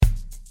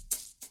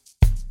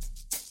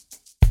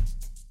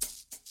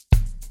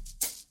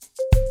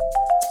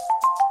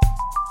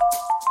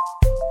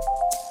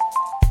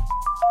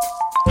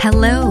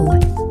Hello.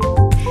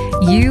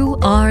 You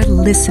are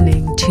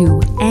listening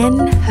to En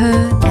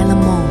Her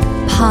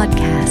Element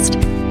podcast,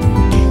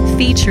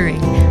 featuring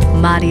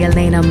Maria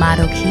Elena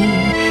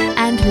Marroquin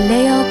and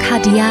Leo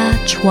Kadia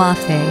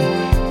Chwafe.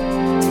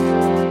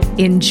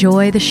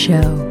 Enjoy the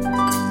show.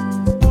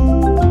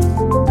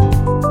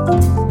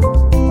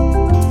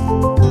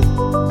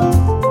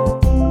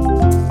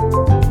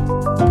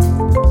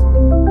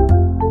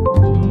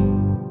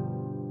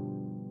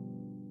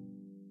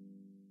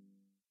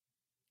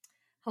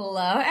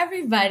 Hello,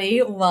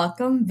 everybody.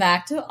 Welcome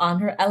back to En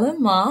Her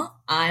Element.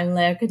 I'm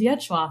Leo Kadia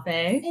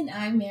Chwafe. And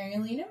I'm Maria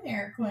Elena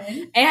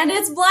Marroquin. And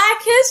it's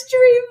Black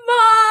History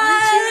Month!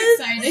 I'm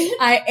so excited.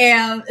 I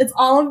am. It's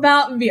all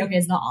about me. Okay,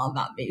 it's not all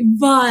about me,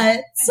 but...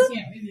 I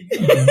can't wait to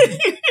do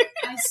it.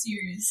 I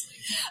seriously.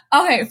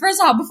 Okay,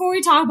 first off, before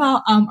we talk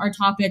about our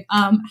topic,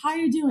 how are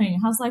you doing?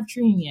 How's life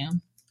treating you?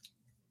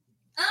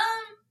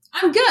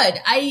 I'm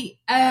good.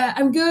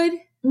 I'm good.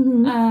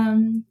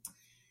 Mm-hmm.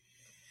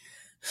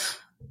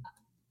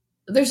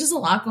 There's just a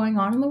lot going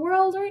on in the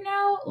world right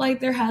now, like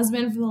there has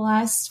been for the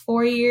last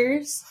 4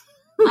 years.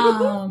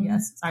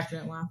 Yes, it's actually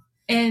a lot.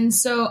 And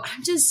so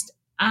I'm just,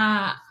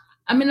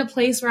 I'm in a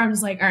place where I'm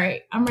just like, all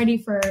right, I'm ready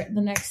for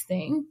the next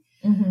thing.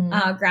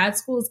 Mm-hmm. Grad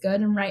school is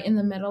good. I'm right in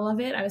the middle of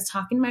it. I was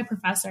talking to my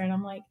professor and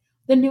I'm like,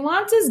 the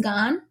nuance is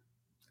gone,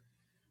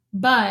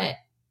 but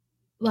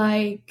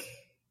like,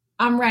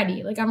 I'm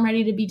ready. Like, I'm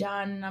ready to be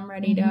done. And I'm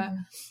ready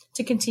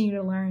to continue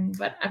to learn,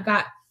 but I've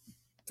got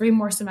 3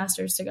 more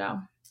semesters to go.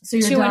 So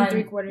you're 2 done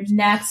 3/4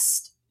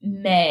 next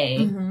May.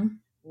 Mm-hmm.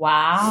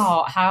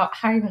 Wow. How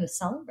are you going to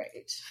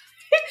celebrate?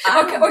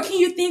 Or can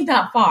you think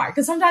that far?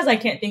 Because sometimes I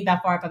can't think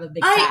that far about a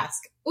big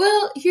task.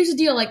 Well, here's the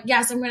deal. Like,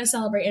 yes, I'm going to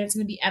celebrate and it's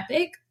going to be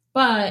epic,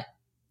 but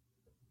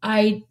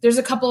there's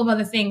a couple of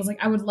other things.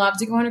 Like, I would love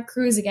to go on a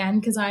cruise again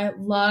because I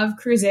love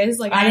cruises.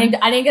 Like, I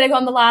didn't get to go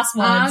on the last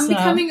one. I'm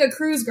becoming a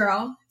cruise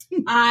girl.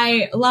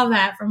 I love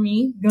that for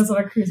me. Goes on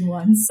a cruise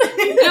once.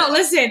 No,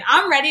 listen,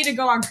 I'm ready to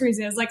go on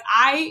cruises. Like,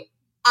 I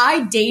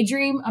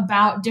daydream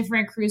about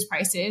different cruise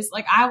prices.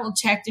 Like, I will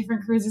check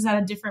different cruises out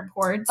of different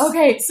ports.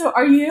 Okay, so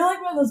are you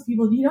like one of those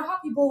people? Do you know how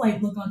people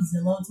like look on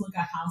Zillow to look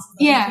at houses that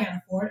they can't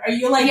afford? Are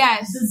you like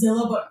the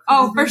Zillow?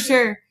 But for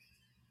sure.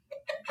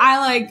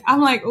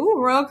 I'm like,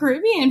 ooh, Royal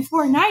Caribbean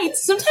 4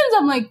 nights. Sometimes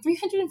I'm like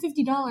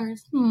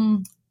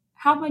 $350.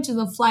 How much is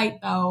a flight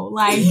though?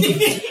 Like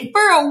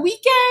for a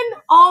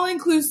weekend, all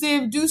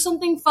inclusive, do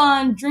something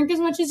fun, drink as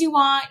much as you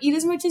want, eat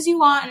as much as you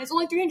want, and it's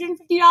only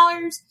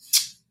 $350.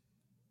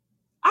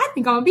 I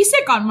think I'm gonna be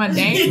sick on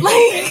Monday.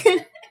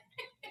 Like,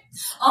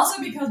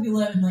 also because we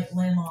live in like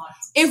landlocked.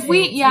 If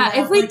we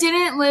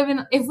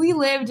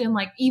lived in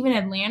like even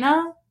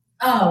Atlanta,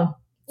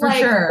 for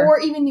sure, or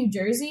even New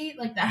Jersey,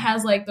 like that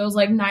has like those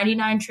like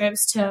 99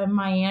 trips to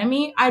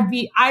Miami, I'd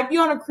be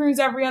on a cruise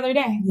every other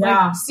day.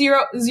 Yeah, like,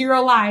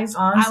 zero lies.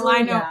 Honestly,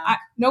 I lie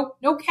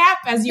no cap,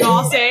 as you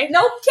all say.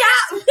 No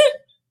cap.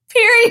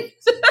 Period.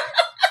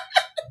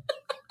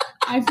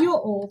 I feel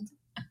old.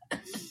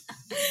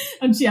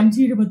 I'm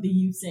cheating what the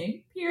you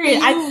say.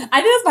 Period. I think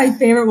that's my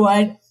favorite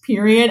one.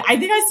 Period. I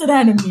think I said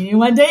that in a meeting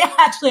one day,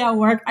 actually at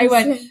work. I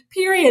went,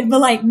 period,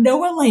 but like no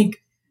one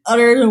like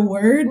uttered a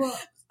word. Well,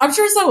 I'm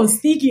sure someone was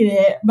speaking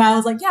it, but I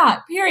was like,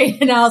 yeah, period.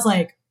 And I was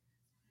like,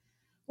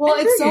 well,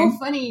 it's so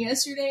funny.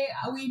 Yesterday,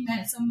 we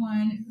met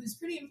someone who's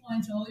pretty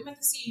influential. We met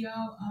the CEO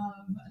of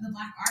the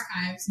Black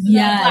Archives.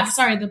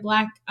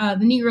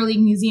 The Negro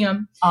League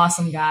Museum.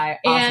 Awesome guy.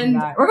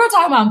 We're going to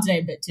talk about him today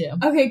a bit too.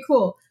 Okay,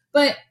 cool.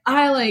 But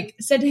I like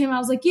said to him, I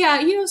was like, yeah,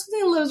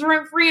 something lives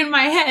rent free in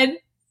my head.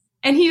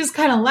 And he just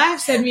kind of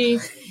laughs at me.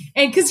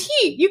 And cause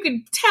you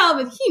could tell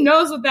that he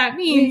knows what that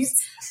means,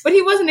 but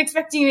he wasn't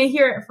expecting to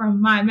hear it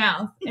from my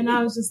mouth. And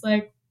I was just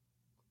like,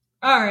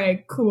 all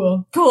right,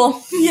 cool.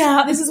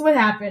 Yeah. This is what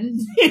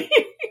happened.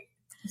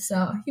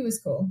 So he was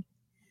cool.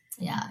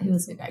 Yeah, he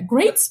was a good guy.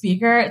 Great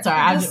speaker. Sorry.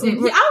 I was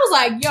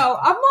like,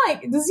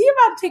 does he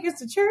about to take us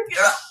to church?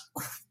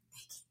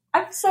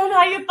 I'm so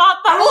glad you thought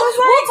that.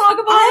 We'll talk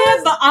about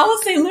it. But I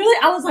was saying, literally,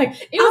 I was like,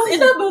 it was in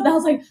that mood. I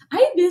was like,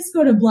 I miss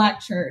go to Black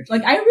church.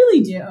 Like, I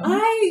really do.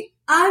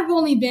 I've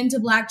only been to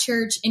Black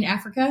church in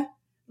Africa.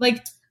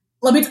 Like,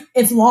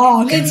 it's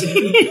long.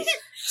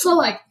 So,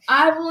 like,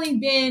 I've only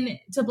been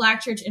to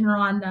Black church in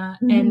Rwanda,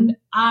 and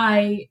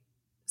I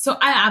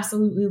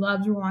absolutely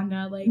loved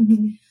Rwanda. Like,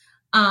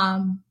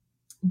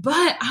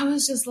 but I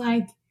was just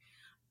like,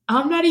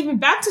 I'm not even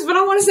Baptist, but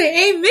I want to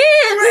say amen.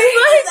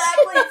 Right,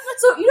 exactly.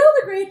 So,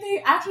 the great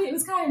thing, actually, it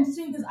was kind of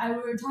interesting because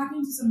we were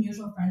talking to some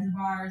mutual friends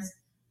of ours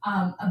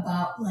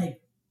about,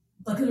 like,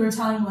 because we were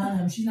telling one of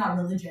them she's not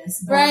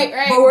religious. But,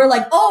 right. But we're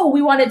like, oh,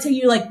 we want to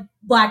take you, like,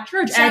 Black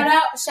church. Shout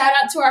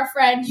out to our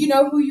friend. You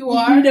know who you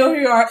are. You know who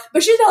you are.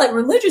 But she's not, like,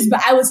 religious.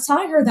 But I was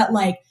telling her that,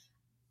 like,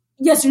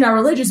 yes, you're not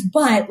religious,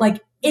 but,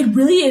 like, it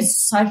really is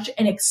such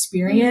an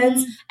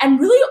experience. And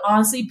really,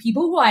 honestly,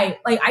 people who I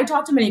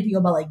talk to many people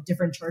about like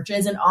different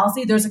churches, and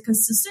honestly, there's a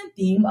consistent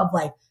theme of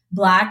like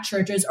Black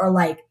churches are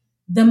like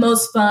the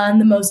most fun,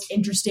 the most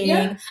interesting.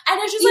 Yeah. And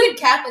it's just even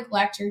Catholic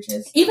Black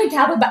churches. Even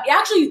Catholic Black.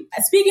 Actually,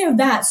 speaking of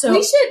that, so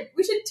we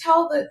should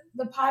tell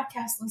the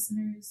podcast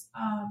listeners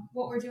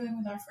what we're doing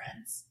with our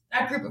friends,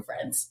 our group of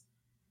friends.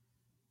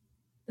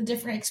 The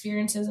different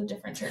experiences of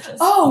different churches.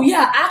 Oh,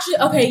 yeah. Actually,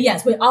 okay,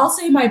 yes. Wait, I'll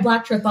say my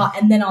Black church thought,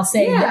 and then I'll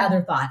say the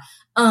other thought.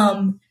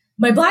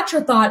 My Black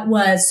church thought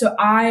was, so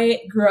I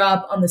grew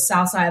up on the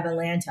south side of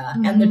Atlanta,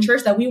 and the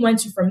church that we went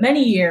to for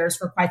many years,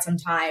 for quite some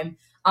time,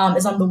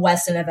 is on the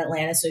west end of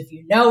Atlanta. So if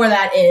you know where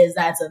that is,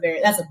 that's a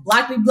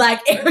blackly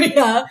black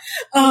area.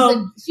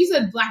 She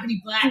said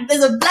blackity black.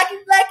 There's a blackly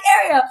black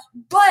area,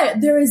 but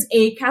there is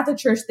a Catholic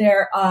church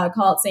there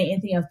called St.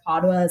 Anthony of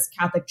Padua's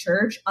Catholic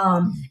Church,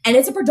 and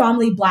it's a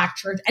predominantly Black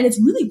church, and it's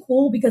really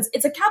cool because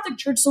it's a Catholic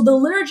church, so the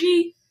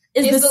liturgy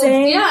is the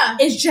same. Yeah,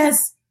 it's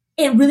just.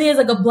 It really is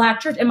like a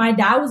Black church. And my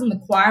dad was in the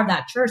choir of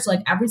that church. So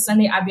like every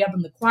Sunday I'd be up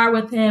in the choir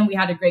with him. We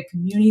had a great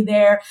community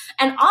there.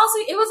 And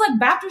honestly, it was like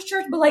Baptist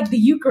church, but like the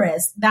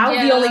Eucharist. That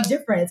was the only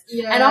difference.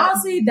 Yeah. And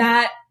honestly,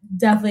 that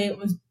definitely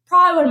was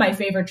probably one of my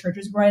favorite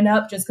churches growing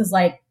up, just because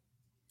like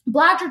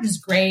Black church is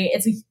great.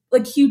 It's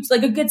like huge,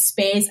 like a good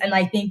space. And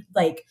I think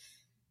like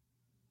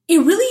it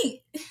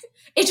really...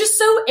 It's just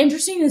so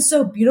interesting and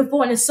so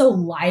beautiful and it's so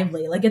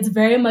lively. Like it's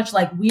very much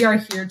like we are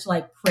here to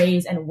like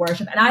praise and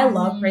worship. And I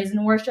love praise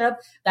and worship.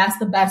 That's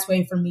the best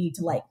way for me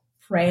to like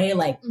pray.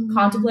 Like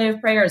contemplative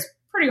prayer is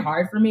pretty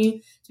hard for me,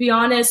 to be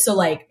honest. So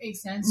like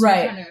makes sense.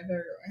 Right. Kind of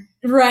everywhere.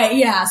 Right.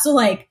 Yeah. So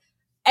like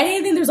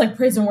anything there's like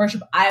praise and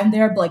worship, I'm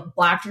there, but like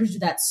Black churches do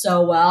that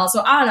so well.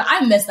 So I don't know.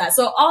 I miss that.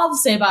 So all to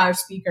say about our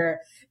speaker,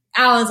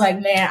 I was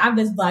like, man, I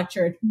miss Black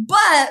church.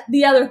 But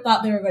the other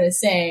thought they were going to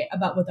say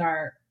about with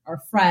our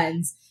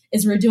friends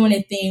is we're doing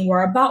a thing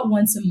where about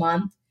once a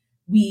month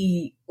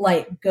we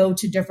like go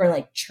to different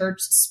like church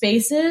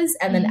spaces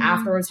and then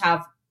afterwards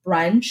have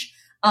brunch.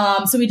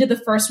 So we did the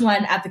first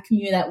one at the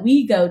community that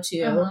we go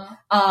to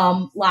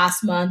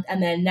last month,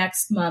 and then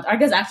next month, I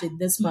guess actually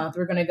this month,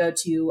 we're gonna go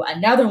to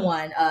another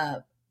one.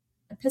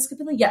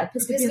 Episcopalian.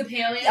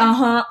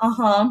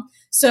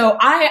 So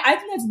I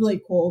think that's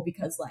really cool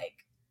because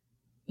like,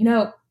 you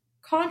know,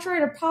 contrary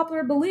to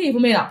popular belief,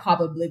 well maybe not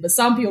popular belief, but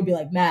some people be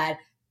like mad.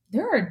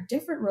 There are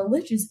different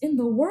religions in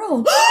the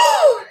world.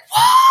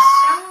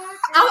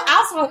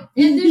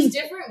 And there's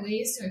different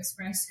ways to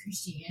express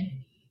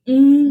Christianity.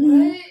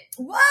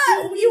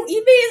 What? You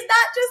mean it's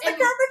not just the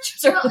Catholic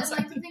Church? Well, and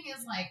like the thing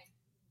is, like,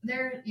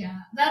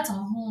 that's a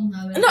whole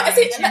nother. No,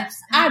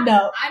 I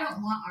know. I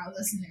don't want our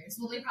listeners.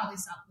 Well, they probably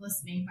stopped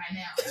listening by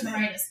now to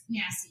write us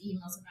nasty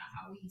emails about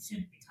how we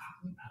shouldn't be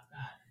talking about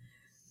that.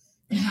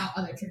 And how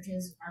other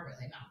churches are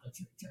really not the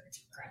true Church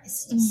of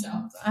Christ. So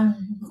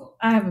cool.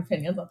 I have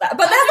opinions on that,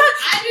 but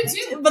I do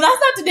too. But that's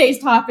not today's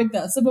topic,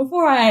 though. So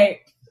before I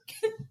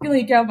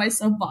really get on my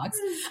soapbox,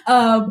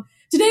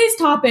 today's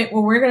topic,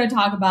 what we're going to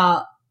talk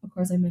about, of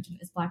course, I mentioned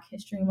is Black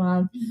History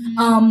Month.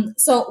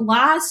 So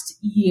last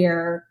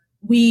year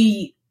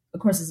we. Of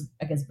course, it's,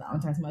 I guess,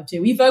 Valentine's Month,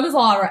 too. We focused a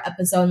lot of our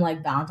episode on,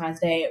 like, Valentine's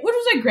Day, which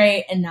was, like,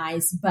 great and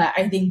nice. But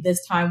I think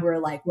this time we're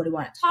like, what do we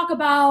want to talk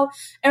about?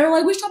 And we're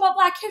like, we should talk about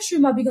Black History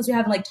Month because we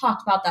haven't, like,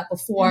 talked about that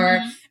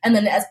before. And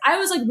then as I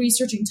was, like,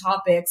 researching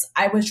topics,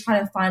 I was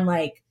trying to find,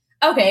 like,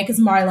 okay, because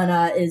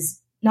Marlena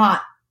is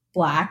not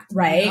Black,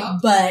 right? Yeah.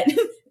 But...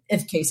 in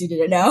case you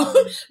didn't know.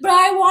 But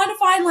I want to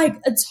find, like,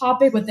 a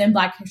topic within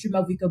Black History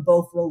Month we could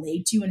both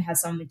relate to and have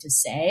something to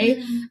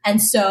say.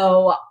 And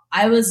so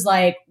I was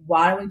like,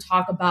 why don't we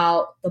talk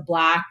about the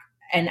Black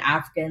and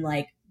African,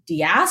 like,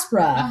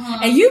 diaspora?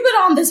 And you've been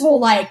on this whole,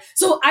 like,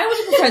 so I was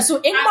a professor. So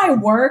in my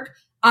work,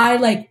 I,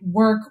 like,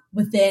 work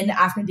within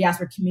African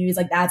diaspora communities.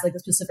 Like, that's, like, a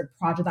specific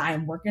project that I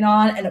am working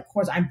on. And, of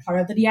course, I'm part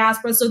of the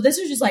diaspora. So this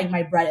is just, like,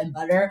 my bread and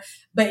butter.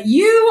 But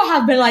you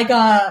have been, like,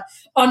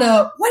 what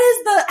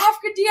is the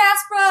African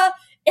diaspora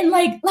in,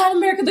 like, Latin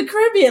America, the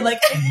Caribbean? Like,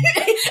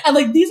 and,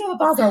 like, these are the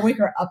thoughts that wake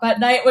her up at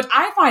night, which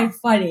I find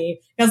funny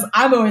because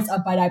I'm always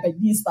up at night by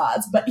these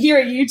thoughts. But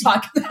hearing you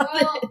talk about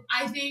it.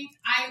 I think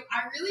I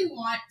really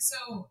want,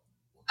 so...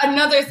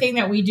 Another thing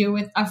that we do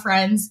with a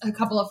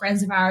couple of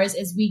friends of ours,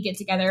 is we get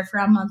together for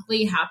a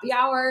monthly happy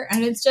hour,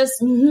 and it's just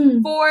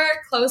for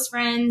close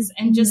friends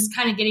and just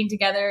kind of getting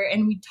together,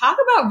 and we talk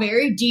about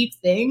very deep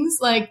things.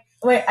 Like,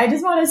 wait, I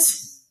just want to,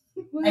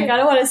 I kind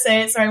of want to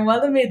say it. Sorry, one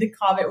of them made the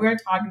comment. We were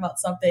talking about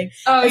something.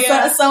 Oh,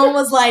 yeah. So, someone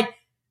was like,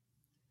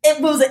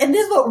 and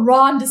this is what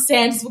Ron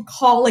DeSantis would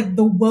call like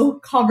the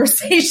woke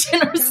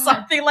conversation or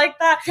something like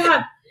that.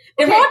 God,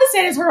 if Ron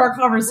DeSantis heard our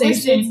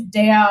conversations,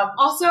 damn.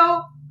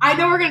 Also, I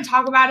know we're going to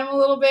talk about him a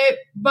little bit,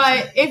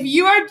 but if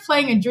you are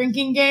playing a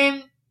drinking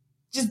game,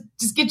 just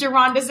get your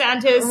Ron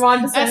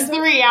DeSantis. That's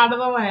 3 out of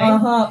the way.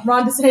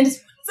 Ron DeSantis.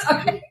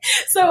 Okay.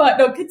 So,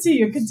 no,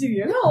 continue.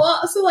 No,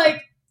 well, so,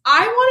 like,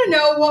 I want to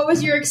know what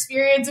was your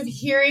experience of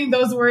hearing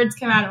those words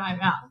come out of my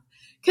mouth.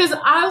 Because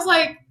I was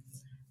like,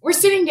 we're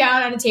sitting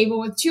down at a table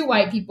with two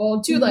white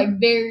people, two, like,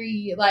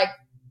 very, like,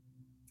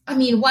 I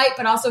mean, white,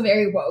 but also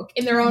very woke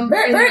in their own...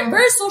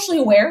 Very socially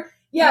aware.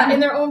 Yeah, in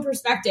their own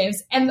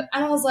perspectives. And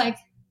I was like...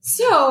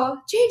 So,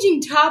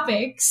 changing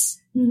topics,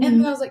 and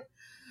then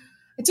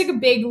I I took a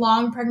big,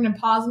 long, pregnant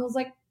pause and was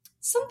like,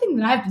 something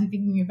that I've been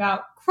thinking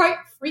about quite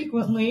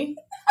frequently.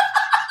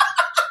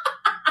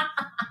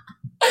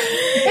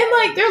 And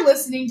like, they're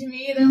listening to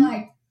me and they're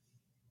like,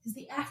 is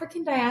the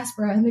African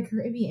diaspora in the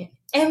Caribbean?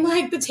 And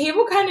like, the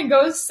table kind of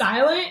goes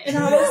silent. And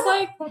I was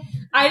like,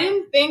 I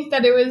didn't think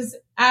that it was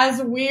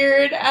as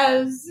weird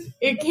as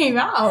it came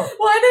out.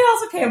 Well, I think it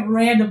also came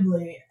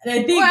randomly. And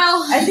I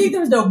think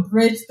there was no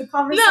bridge to the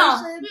conversation.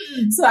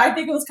 No. So I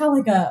think it was kind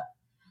of like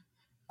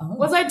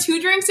Was I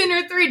 2 drinks in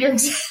or 3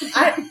 drinks?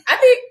 I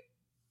think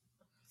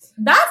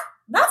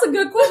that's a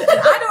good question. And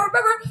I don't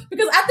remember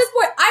because at this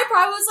point I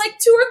probably was like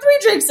 2 or 3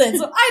 drinks in,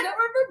 so I don't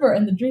remember.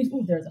 And the drinks,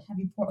 there's a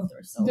heavy pour.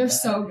 They're so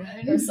good.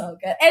 They're so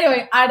good.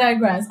 Anyway, I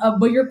digress.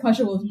 But your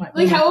question was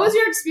how was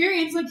your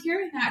experience like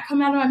hearing that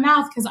come out of my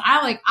mouth? Because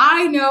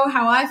I know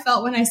how I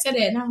felt when I said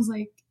it, and I was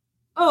like,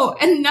 oh,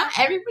 and not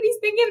everybody's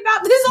thinking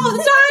about this all the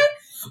time.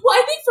 Well,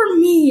 I think for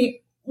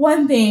me,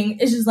 one thing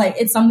is just like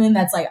it's something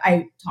that's like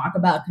I talk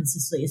about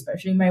consistently,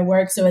 especially in my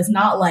work. So it's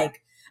not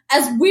like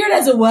as weird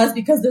as it was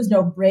because there's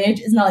no bridge.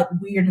 It's not like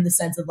weird in the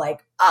sense of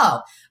like,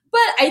 oh, but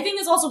I think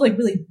it's also like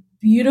really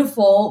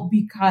beautiful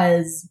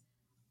because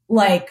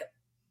like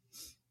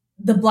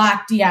the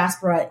Black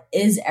diaspora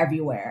is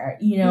everywhere.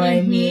 You know what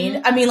I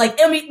mean? I mean, like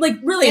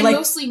really, and like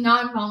mostly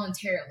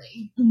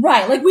non-voluntarily,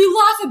 right? Like we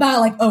laugh about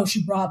like, oh,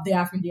 she brought the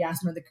African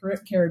diaspora in the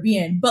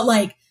Caribbean, but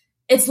like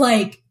it's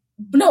like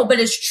no, but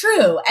it's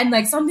true, and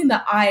like something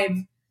that I've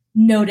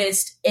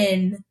noticed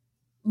in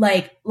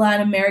like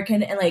Latin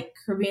American and like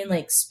Caribbean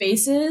like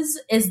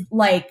spaces is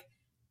like,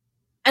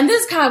 and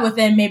this is kind of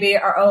within maybe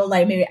our own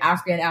like maybe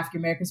African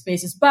American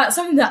spaces, but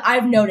something that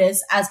I've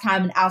noticed as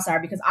kind of an outsider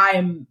because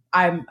I'm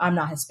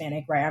not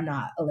Hispanic, right? I'm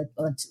not a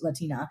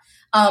Latina.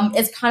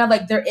 It's kind of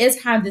like there is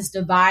kind of this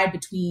divide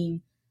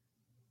between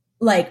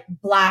like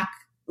Black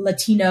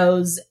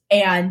Latinos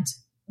and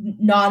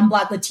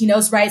non-Black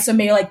Latinos, right? So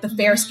maybe like the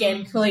fair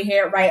skin, curly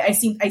hair, right? I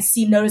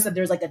notice that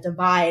there's like a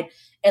divide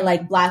and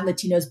like Black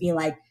Latinos being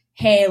like,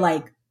 hey,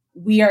 like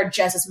we are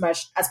just as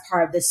much as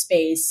part of this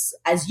space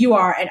as you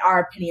are, and our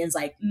opinions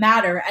like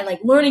matter. And like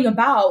learning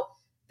about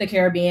the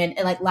Caribbean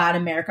and like Latin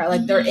America,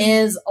 like there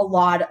is a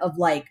lot of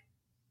like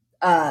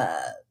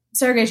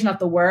segregation of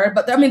the word,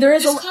 but there is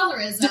there's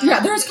colorism.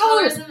 Yeah, there's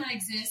colorism that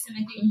exists, and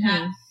I think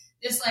that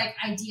this like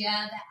idea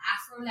that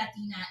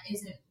Afro-Latina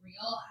isn't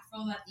real,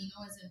 Afro-Latino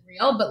isn't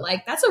real, but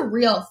like that's a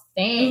real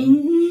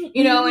thing,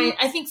 you know. And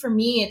I think for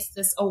me, it's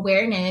this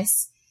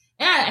awareness,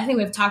 and I think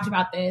we've talked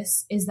about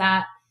this, is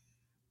that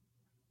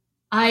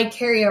I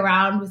carry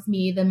around with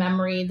me the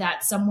memory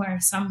that somewhere,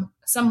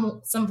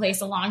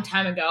 someplace a long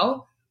time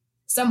ago,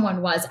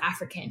 someone was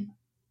African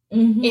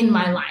in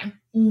my line.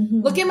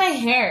 Look at my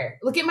hair.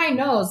 Look at my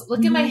nose.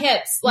 Look at my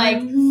hips. Like,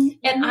 and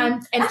I'm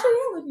actually,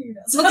 yeah, look at your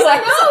nose. Look at my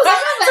nose. I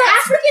have an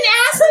African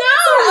ass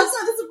nose.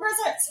 That's the first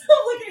time. So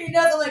look at your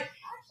nose. I'm like,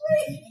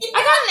 actually,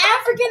 I got an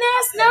African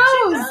ass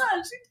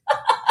nose. She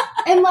does.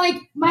 And like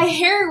my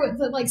hair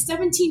with like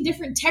 17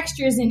 different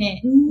textures in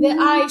it that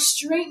I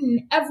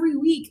straighten every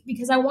week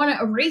because I want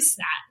to erase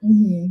that.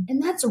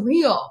 And that's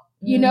real,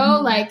 you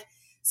know, like,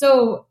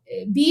 so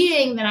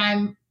being that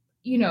I'm,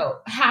 you know,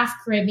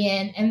 half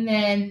Caribbean and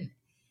then,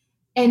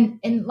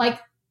 and like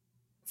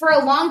for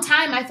a long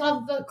time, I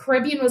thought the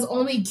Caribbean was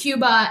only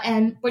Cuba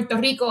and Puerto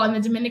Rico and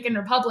the Dominican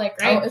Republic,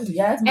 right? Oh,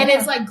 yes, and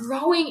it's like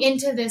growing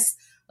into this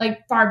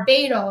like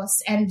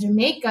Barbados and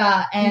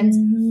Jamaica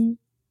and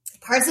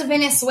parts of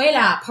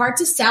Venezuela,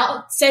 parts of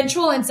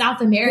Central and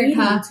South America.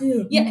 Haiti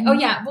too. Yeah. Oh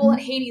yeah. Well,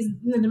 Haiti's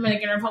in the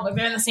Dominican Republic.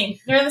 They're in the same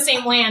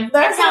land.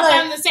 They're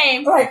I'm the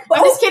same. Right.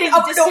 I'm just kidding.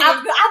 I'm just kidding.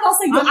 I'm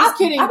just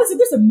kidding. I was like,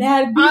 there's a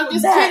mad.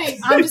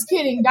 I'm just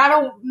kidding. I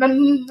don't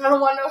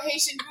want no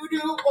Haitian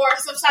voodoo or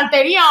some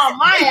santeria on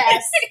my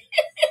ass.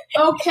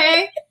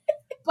 Okay.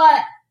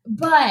 But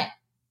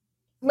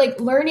like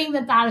learning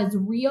that is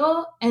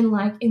real and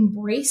like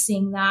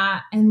embracing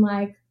that and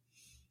like,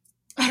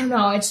 I don't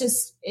know. It's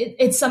just,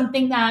 it's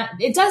something that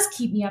it does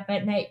keep me up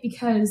at night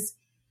because,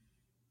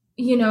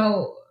 you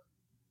know,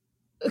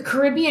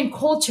 Caribbean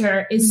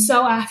culture is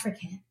so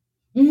African.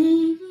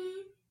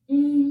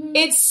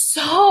 It's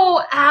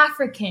so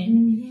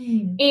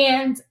African.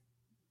 And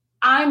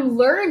I'm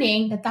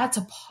learning that that's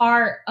a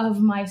part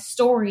of my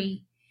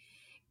story,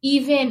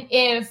 even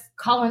if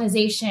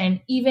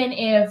colonization, even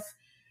if,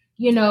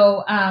 you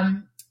know,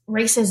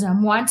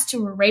 racism wants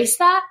to erase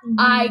that,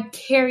 I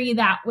carry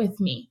that with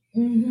me.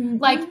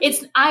 Like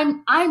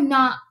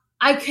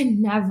I could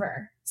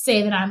never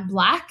say that I'm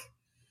Black.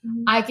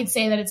 I could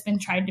say that it's been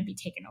tried to be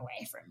taken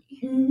away from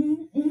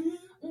me.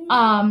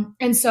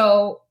 And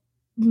so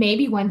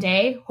maybe one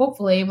day,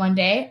 hopefully one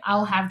day,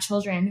 I'll have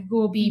children who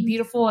will be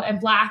beautiful and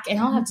Black, and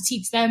I'll have to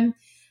teach them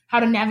how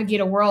to navigate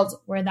a world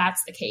where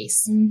that's the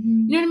case. You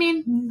know what I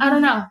mean? I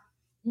don't know.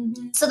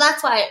 So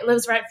that's why it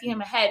lives rent free in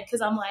my head, because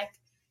I'm like,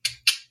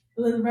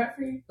 lives rent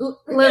free.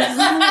 Lives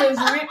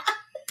rent.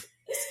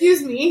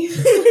 Excuse me.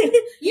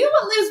 You know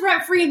what lives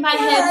rent free in my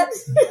head,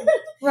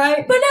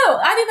 right? But no,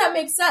 I think that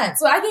makes sense.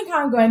 So I think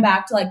kind of going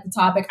back to like the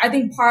topic, I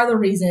think part of the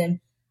reason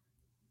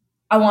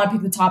I want to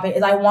pick the topic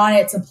is I want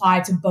it to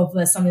apply to both of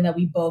us, something that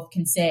we both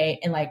can say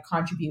and like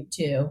contribute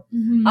to.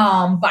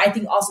 But I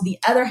think also the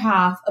other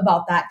half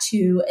about that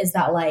too is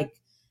that like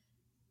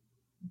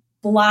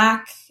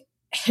Black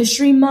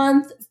History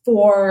Month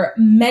for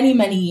many,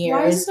 many years.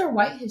 Why is there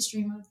White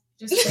History Month?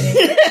 Just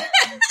kidding.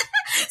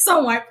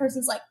 Some white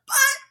person's like,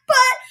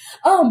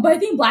 but I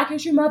think Black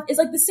History Month is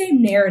like the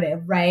same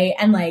narrative, right?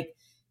 And like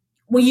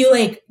when you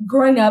like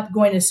growing up,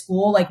 going to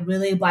school, like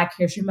really Black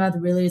History Month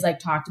really is like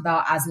talked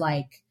about as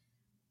like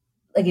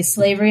as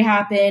slavery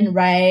happened,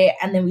 right?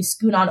 And then we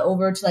scoot on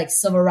over to like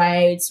civil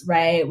rights,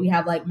 right? We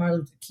have like Martin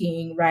Luther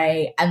King,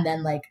 right? And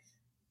then like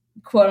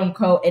quote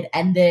unquote it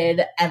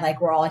ended and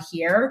like we're all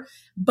here.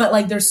 But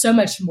like there's so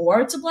much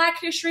more to Black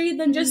history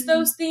than just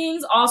those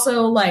things.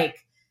 Also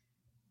like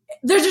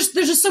there's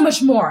just so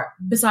much more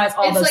besides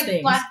all those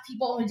things. Black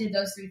people only did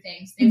those three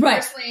things. They were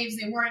slaves,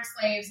 they weren't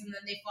slaves, and then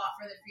they fought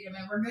for their freedom,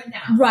 and we're good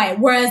now. Right.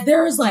 Whereas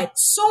there's like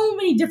so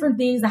many different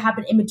things that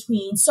happen in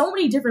between, so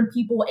many different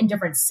people in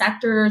different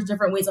sectors,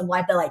 different ways of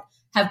life that like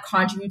have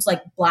contributed to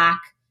like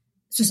Black,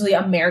 especially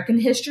American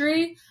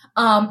history.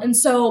 And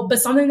so,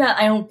 but something that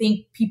I don't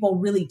think people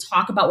really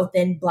talk about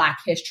within Black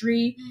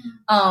history,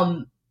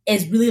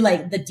 is really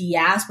like the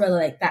diaspora,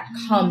 like that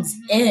comes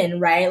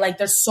in, right? Like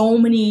there's so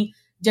many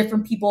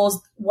different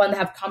peoples, that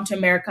have come to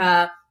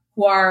America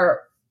who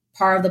are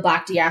part of the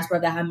Black diaspora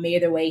that have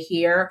made their way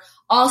here.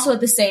 Also at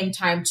the same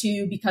time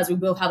too, because we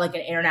both have like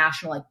an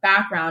international like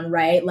background,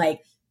 right?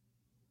 Like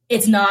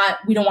it's not,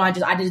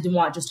 I just didn't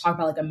want to just talk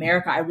about like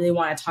America. I really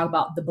want to talk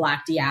about the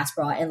Black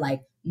diaspora in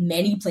like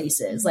many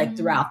places like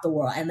throughout the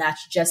world. And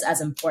that's just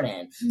as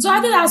important. So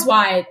I think that's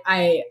why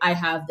I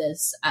have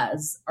this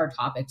as our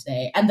topic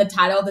today. And the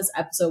title of this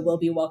episode will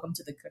be Welcome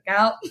to the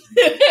Cookout.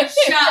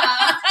 Shut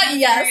up.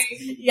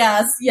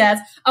 Yes.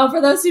 For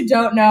those who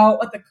don't know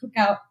what the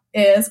Cookout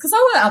is, because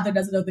someone out there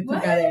doesn't know what the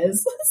Cookout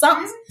is.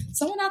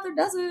 Someone out there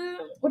doesn't,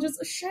 which is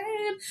a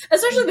shame.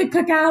 Especially the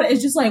Cookout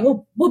is just like,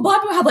 well,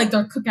 Black people have like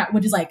their Cookout,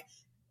 which is like,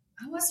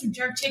 I want some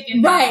jerk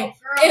chicken. Right.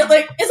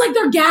 It's like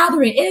they're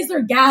gathering. It is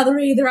their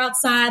gathering. They're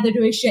outside. They're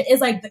doing shit.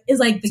 It's like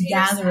the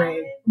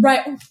gathering.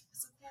 Right.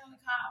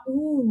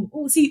 Ooh.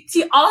 See,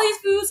 all these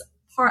foods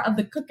part of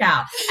the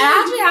Cookout. And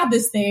I actually have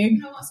this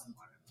thing. I want some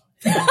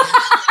watermelon.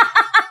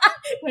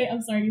 Wait,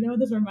 I'm sorry. You know what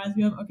this reminds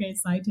me of? Okay,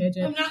 side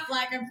tangent. I'm not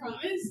Black, I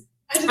promise.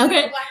 I just have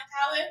a Black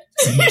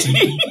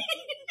palate.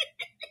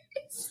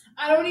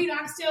 I don't eat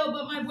oxtail,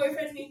 but my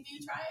boyfriend made me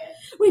try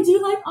it. Wait, do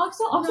you like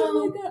oxtail? Oxtail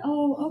really good?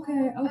 Oh,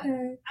 okay.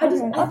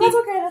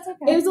 That's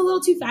okay. It was a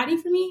little too fatty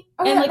for me.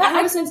 Okay, and like I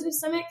have a sensitive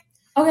stomach.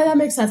 Okay, that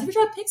makes sense. Have you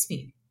tried pig's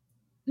feet?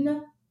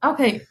 No.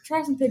 Okay,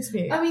 try some pig's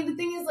feet. I mean, the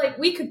thing is, like,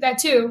 we cook that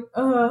too.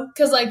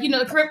 Because, like, you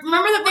know,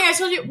 remember the thing I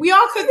told you? We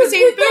all cook the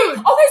same food.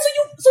 Okay,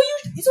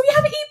 so you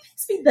haven't eaten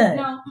pig's feet then?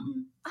 No.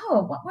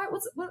 Oh, why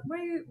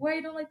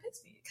you don't like pig's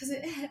feet? Because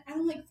I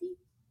don't like feet.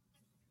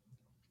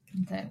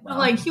 Okay, well. I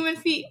like human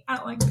feet. I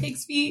don't like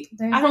pig's feet.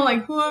 I don't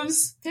like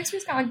hooves. Pig's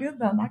feet's kind of good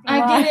though. Not gonna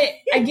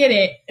lie. I get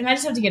it, and I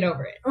just have to get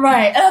over it.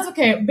 Right, and that's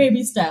okay.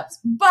 Baby steps.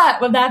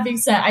 But with that being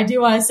said, I do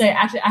want to say,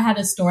 actually, I had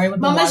a story with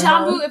Mama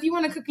Jambu. If you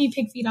want to cook me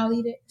pig feet, I'll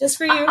eat it just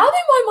for you. I think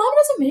my mom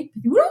doesn't make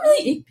pig feet. We don't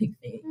really eat pig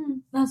feet.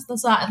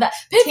 That's not that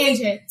pig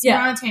tangent.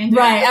 Yeah, we're on a tangent.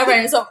 Right. All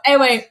right. So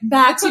anyway,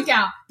 back to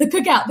Cookout. The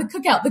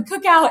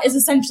Cookout is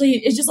essentially,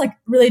 it's just like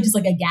really just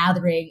like a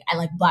gathering, and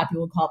like Black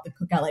people call it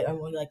the Cookout. Like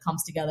everyone like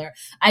comes together.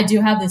 I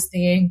do have this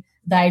thing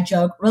that I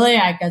joke, really,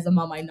 I guess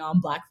among my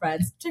non-Black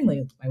friends,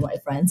 particularly with my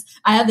white friends,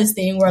 I have this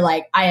thing where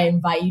like I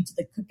invite you to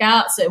the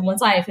Cookout. So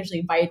once I officially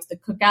invite you to the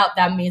Cookout,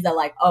 that means that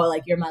like, oh,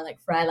 like you're my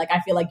like friend. Like I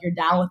feel like you're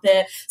down with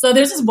it. So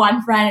there's this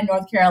one friend in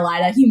North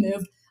Carolina. He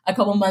moved a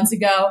couple months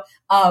ago.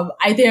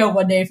 I think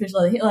one day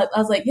officially, I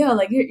was like, yo,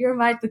 like you're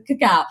invited to the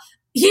Cookout.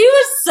 He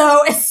was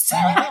so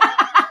ecstatic.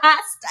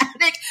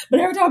 But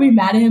every time I'd be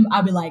mad at him,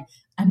 I'd be like,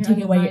 I'm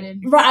taking away.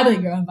 Right, I'd be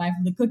like, you're invited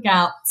from the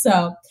Cookout.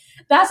 So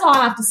that's all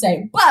I have to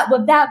say. But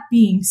with that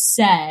being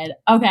said,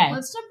 okay.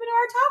 Let's jump into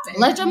our topic.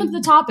 Let's jump into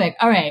the topic.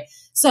 All right.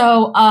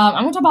 So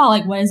I'm going to talk about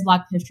like what is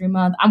Black History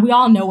Month. We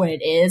all know what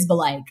it is, but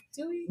like.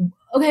 Do we?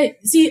 Okay.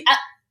 See,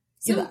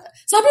 some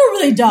people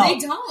really don't.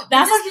 They don't.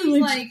 That's actually really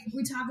like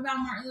we talk about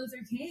Martin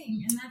Luther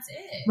King, and that's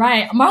it.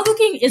 Right. Martin Luther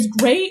King is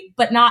great,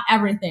 but not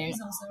everything.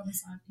 He's also a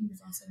misogynist. He was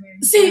also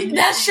very. See,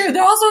 that's true.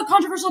 There are also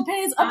controversial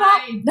opinions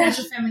about that.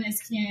 A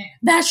feminist can't.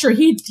 That's true.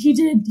 He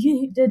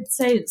did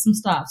say some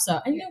stuff. So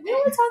and we don't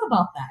want to talk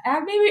about that.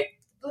 And maybe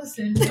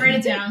listen, write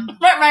it down.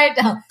 Write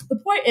it down. The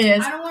point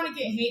is, I don't want to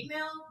get hate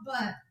mail,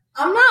 but.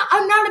 I'm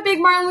not a big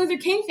Martin Luther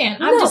King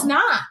fan. I'm just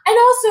not. And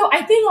also,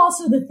 I think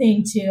also the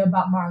thing too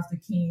about Martin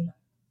Luther King,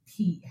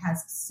 he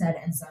has said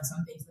and done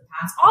some things in the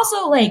past.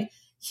 Also, like,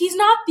 he's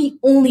not the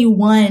only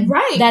one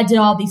that did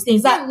all these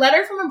things. That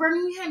letter from a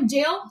Birmingham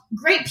jail,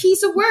 great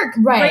piece of work,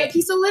 great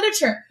piece of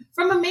literature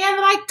from a man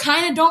that I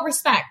kind of don't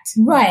respect.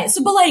 Right.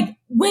 So, but like,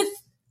 with,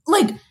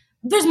 like,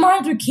 there's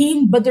Martin Luther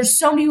King, but there's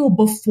so many people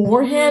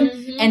before him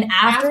and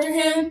after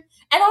him.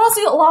 And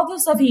honestly, a lot of the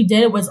stuff he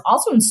did was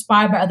also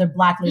inspired by other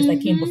Black leaders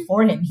that came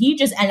before him. He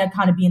just ended up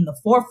kind of being the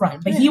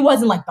forefront, but he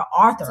wasn't like the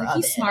author of it.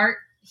 He's smart.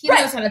 He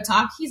knows how to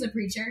talk. He's a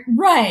preacher.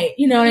 Right.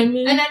 You know what I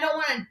mean? And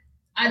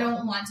I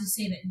don't want to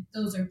say that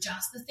those are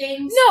just the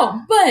things.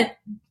 No, but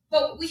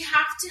we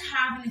have to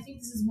have, and I think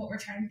this is what we're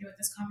trying to do with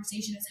this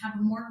conversation, is have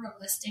a more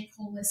realistic,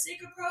 holistic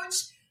approach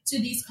to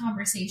these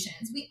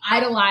conversations. We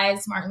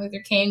idolize Martin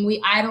Luther King.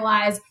 We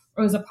idolize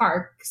Rosa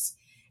Parks.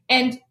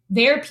 And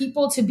they're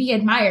people to be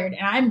admired.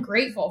 And I'm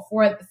grateful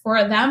for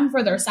them,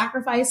 for their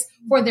sacrifice,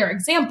 for their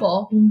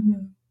example.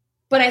 Mm-hmm.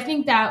 But I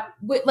think that,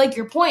 like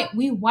your point,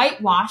 we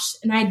whitewash,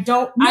 and I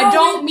don't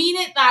mean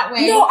it that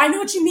way. No, I know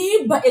what you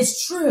mean, but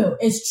it's true.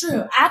 It's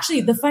true.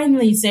 Actually, the funny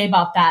thing you say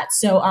about that,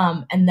 so,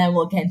 and then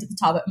we'll get into the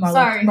topic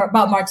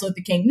about Martin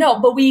Luther King. No,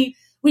 but we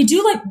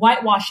do like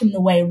whitewash him the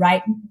way,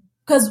 right?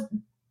 Because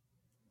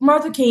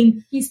Martin Luther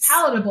King, he's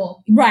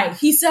palatable. Right.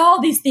 He said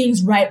all these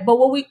things, right? But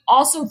what we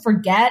also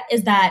forget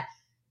is that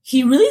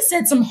he really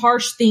said some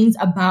harsh things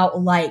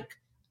about like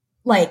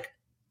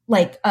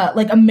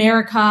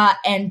America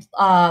and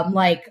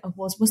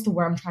what's the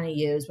word I'm trying to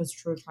use? What's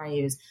the word I'm trying to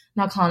use?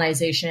 Not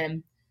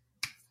colonization.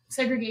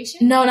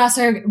 Segregation? No,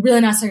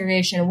 really not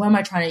segregation. What am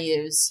I trying to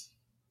use?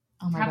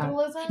 Oh my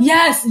Capitalism? God.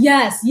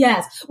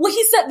 Yes. Well,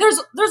 he said there's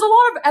a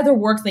lot of other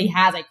works that he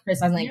has, like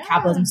criticizing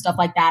capitalism, stuff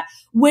like that,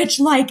 which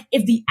like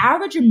if the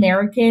average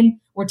American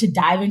were to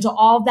dive into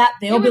all of that,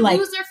 they'll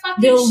lose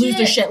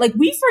their shit. Like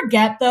we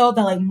forget though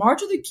that like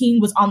Martin Luther King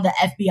was on the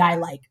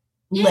FBI list.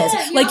 He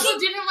like also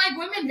didn't like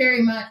women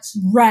very much.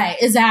 Right,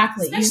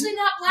 exactly. Especially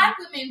not black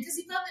women, because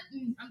he felt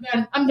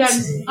that I'm done.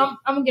 I'm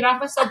gonna get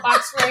off my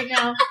soapbox right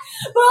now.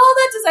 But all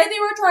that to say, I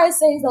think we're trying to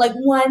say is that like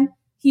one,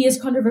 he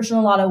is controversial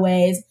in a lot of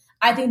ways.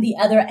 I think the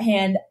other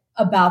hand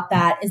about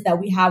that is that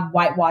we have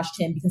whitewashed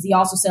him because he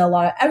also said a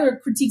lot of other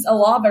critiques, a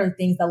lot of other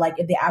things that like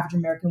if the average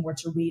American were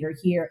to read or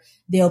hear,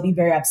 they'll be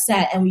very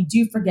upset. And we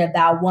do forget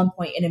that at one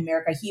point in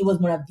America, he was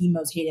one of the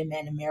most hated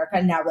men in America.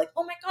 And now we're like,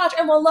 oh my gosh,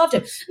 everyone loved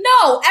him.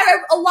 No,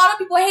 a lot of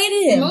people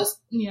hated him.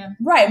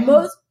 Right.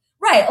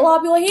 A lot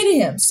of people hated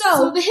him.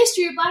 So the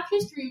history of Black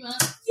History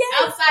Month,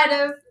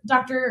 outside of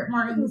Dr.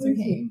 Martin Luther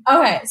King.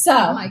 Okay,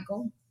 so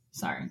Michael.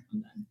 Sorry,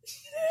 I'm done.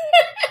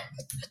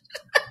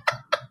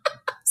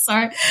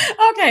 Sorry.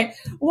 Okay.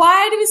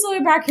 Why do we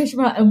celebrate Black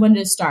History Month and when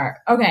did it start?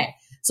 Okay.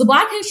 So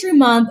Black History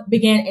Month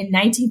began in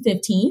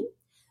 1915.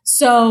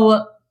 So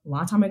a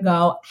long time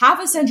ago,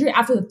 half a century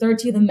after the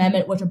 13th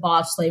Amendment, which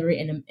abolished slavery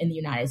in the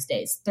United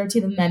States.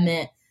 13th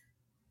Amendment,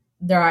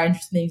 there are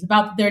interesting things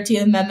about the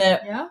 13th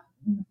Amendment. Yeah.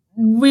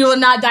 We will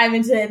not dive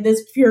into it in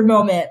this pure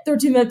moment.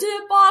 13th Amendment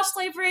did abolish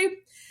slavery.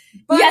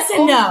 But yes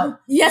and no.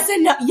 Yes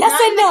and no. Yes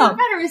and no.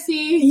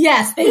 Confederacy.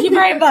 Yes. Thank you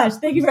very much.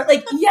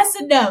 Yes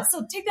and no.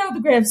 So take that with a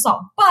grain of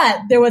salt.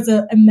 But there was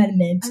an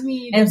amendment. I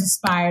mean, it was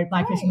inspired.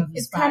 Black History Month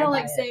was inspired. It's kind of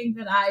like saying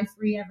that I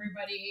free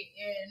everybody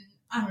in,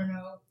 I don't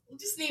know,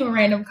 just name a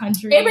random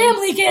country. Abraham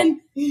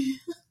Lincoln.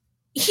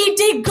 He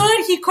did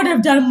good. He could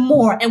have done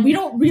more, and we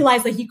don't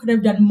realize that he could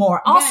have done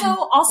more. Again,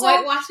 also,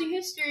 whitewashing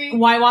history.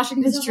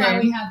 This is why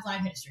we have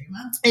Black History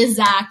Month.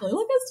 Exactly.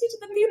 Look, let's teach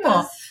the people.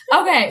 Yes.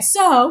 Okay,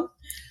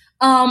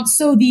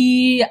 so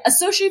the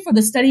Association for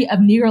the Study of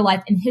Negro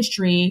Life and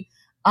History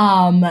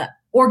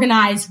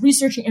organized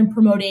researching and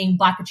promoting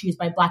Black achievements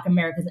by Black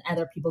Americans and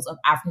other peoples of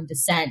African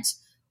descent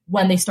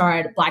when they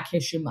started Black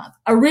History Month.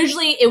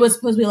 Originally, it was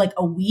supposed to be like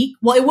a week.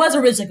 Well, it was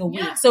originally like a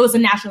week. So it was a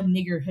National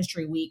Negro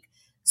History Week,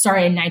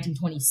 started in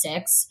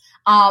 1926.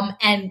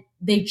 And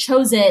they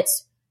chose it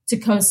to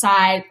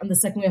coincide on the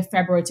 2nd week of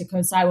February to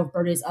coincide with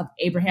birthdays of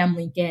Abraham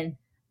Lincoln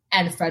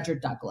and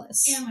Frederick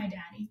Douglass. And my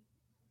daddy.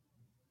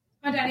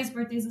 My daddy's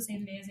birthday is the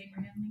same day as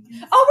Abraham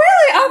Lincoln. Oh,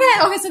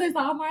 really? Okay, so there's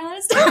not on my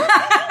list.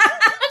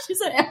 She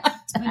said,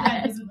 my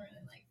dad doesn't really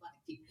like Black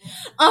people.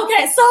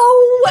 Okay, so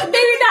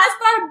maybe not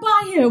inspired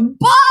by him,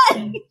 but...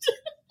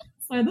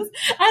 Sorry,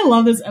 I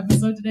love this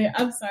episode today.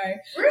 I'm sorry.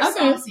 We're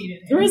saucy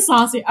today. We're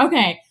saucy.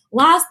 Okay,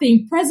 last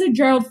thing. President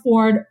Gerald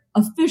Ford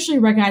officially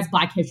recognized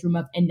Black History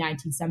Month in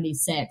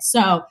 1976.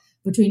 So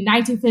between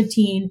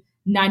 1915 and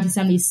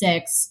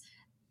 1976,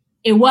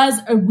 it was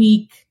a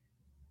week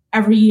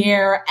every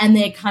year, and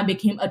then it kind of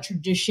became a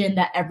tradition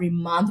that every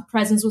month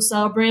presidents would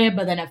celebrate.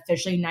 But then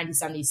officially in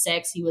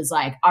 1976, he was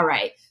like, all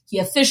right, he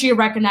officially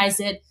recognized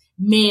it,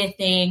 made a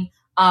thing.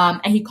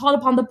 And he called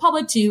upon the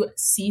public to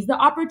seize the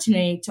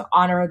opportunity to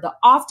honor the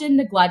often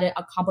neglected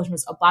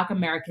accomplishments of Black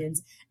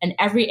Americans in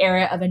every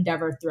area of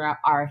endeavor throughout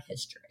our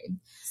history.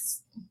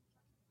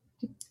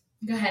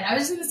 Go ahead. I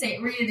was just going to say,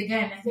 read it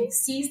again. I think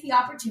seize the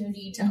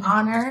opportunity to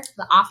honor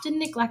the often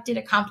neglected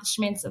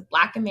accomplishments of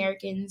Black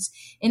Americans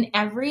in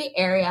every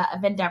area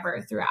of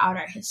endeavor throughout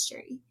our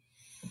history.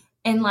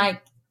 And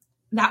like,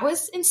 that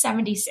was in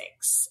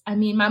 76. I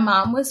mean, my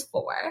mom was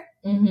 4.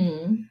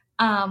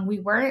 Mm-hmm. We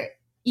weren't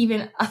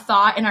even a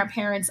thought in our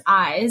parents'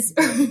 eyes.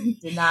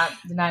 did not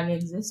even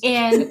exist.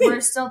 And we're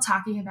still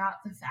talking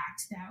about the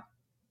fact that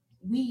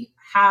we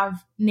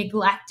have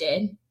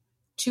neglected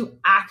to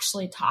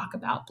actually talk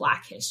about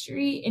Black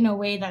history in a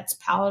way that's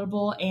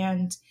palatable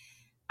and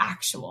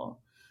actual,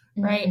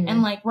 right? Mm-hmm.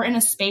 And like, we're in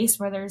a space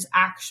where there's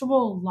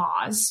actual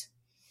laws.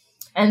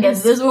 And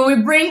this is what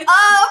we bring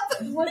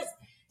up.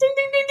 Ding,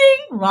 ding, ding,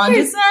 ding. Ron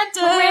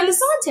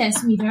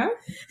DeSantis meter.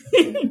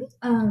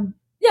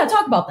 Yeah,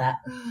 talk about that.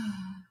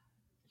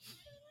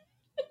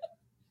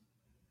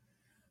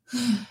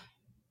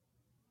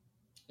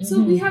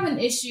 So we have an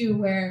issue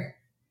where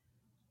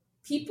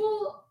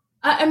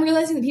I'm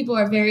realizing that people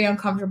are very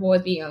uncomfortable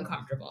with being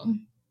uncomfortable.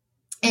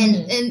 And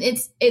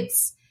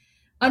it's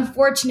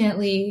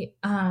unfortunately,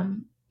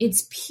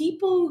 it's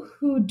people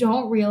who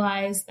don't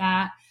realize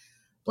that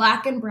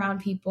Black and brown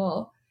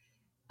people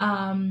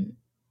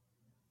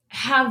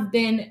have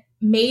been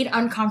made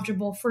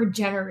uncomfortable for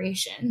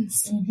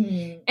generations.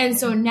 And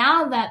so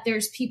now that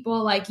there's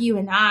people like you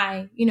and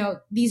I,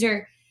 these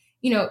are,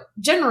 a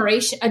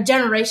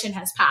generation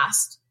has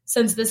passed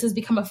since this has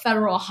become a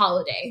federal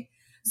holiday.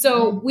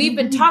 So we've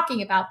been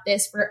talking about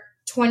this for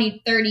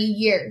 20, 30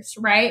 years,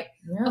 right?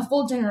 Yeah. A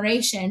full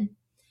generation.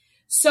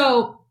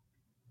 So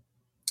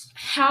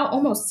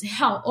almost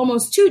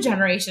 2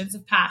 generations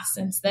have passed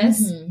since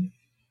this.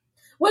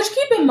 Which,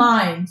 keep in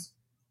mind,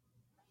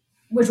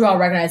 which we all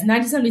recognize,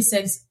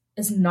 1976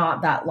 is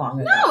not that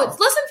long ago. No, it's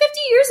less than 50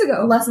 years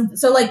ago.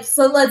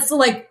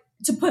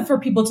 To put for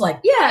people to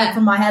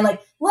from my head,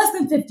 less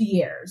than 50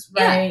 years,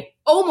 right? Yeah.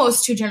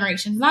 Almost 2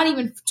 generations, not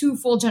even 2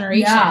 full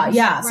generations.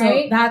 Yeah.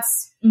 Right? So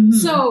that's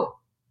so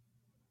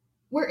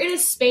we're in a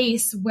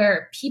space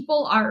where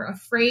people are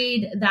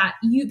afraid that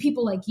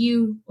people like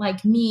you,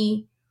 like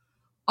me,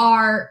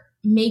 are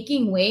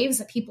making waves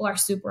that people are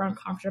super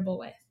uncomfortable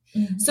with.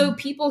 So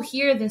people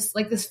hear this,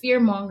 this fear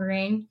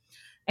mongering,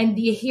 and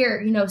you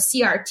hear,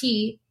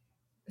 CRT,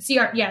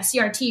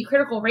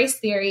 critical race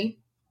theory,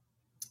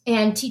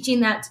 and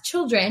teaching that to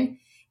children.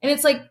 And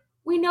it's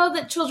we know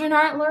that children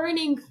aren't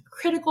learning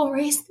critical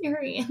race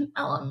theory in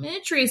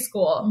elementary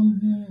school.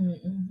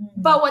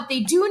 But what they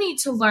do need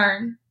to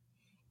learn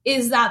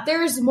is that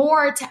there's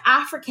more to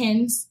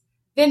Africans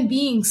than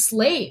being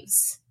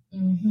slaves.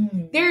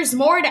 There's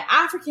more to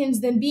Africans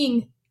than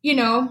being,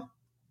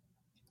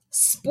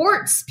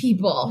 sports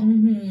people,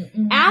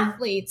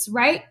 athletes,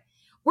 right?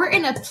 We're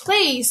in a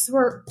place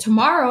where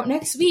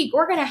next week,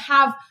 we're going to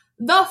have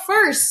the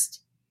first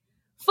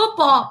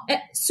football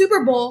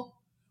Super Bowl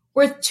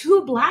with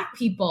 2 Black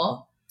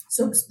people.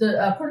 So it's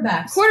the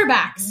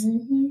quarterbacks.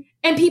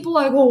 And people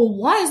are like, well,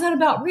 why is that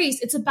about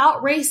race? It's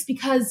about race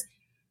because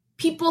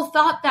people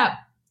thought that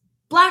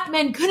Black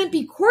men couldn't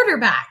be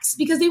quarterbacks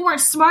because they weren't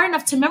smart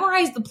enough to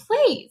memorize the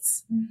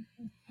plays.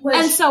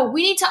 And so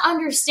we need to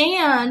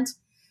understand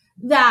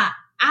that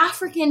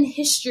African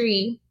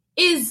history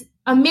is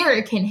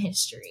American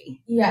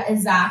history. Yeah,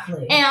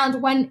 exactly.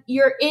 And when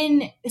you're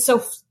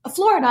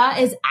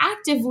Florida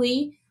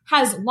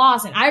has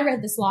laws, and I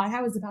read this law and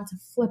I was about to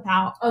flip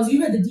out. Oh, so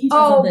you read the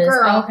details of this.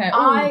 Girl, okay.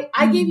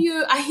 I give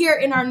you, I hear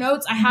in our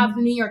notes, I have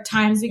the New York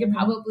Times. We could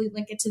probably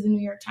link it to the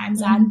New York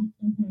Times ad.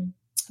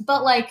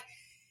 But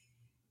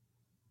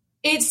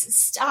it's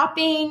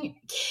stopping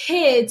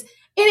kids.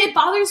 And it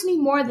bothers me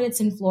more that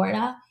it's in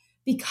Florida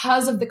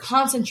because of the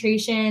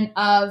concentration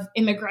of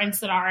immigrants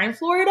that are in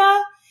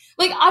Florida.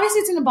 Obviously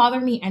it's going to bother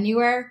me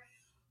anywhere,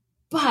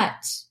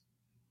 but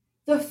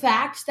the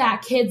fact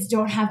that kids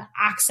don't have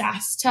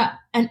access to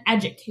an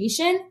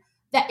education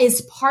that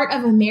is part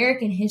of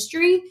American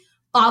history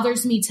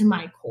bothers me to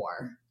my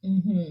core.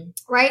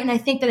 Right. And I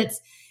think that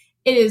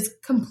it is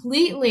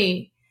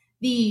completely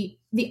the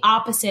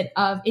opposite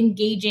of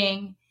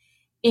engaging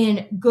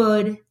in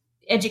good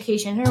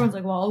education. Everyone's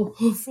like, well,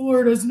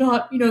 Florida's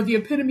not, the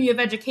epitome of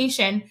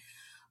education.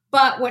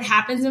 But what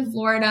happens in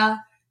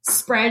Florida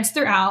spreads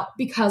throughout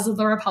because of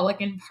the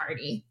Republican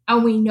Party.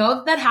 And we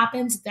know that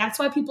happens. That's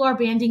why people are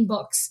banning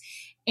books.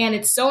 And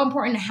it's so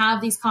important to have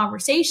these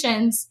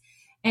conversations.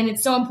 And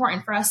it's so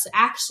important for us to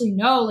actually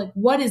know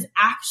what is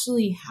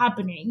actually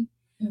happening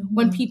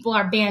when people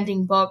are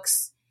banning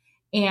books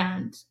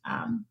and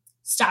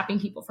stopping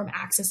people from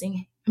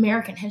accessing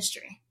American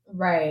history.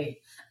 Right.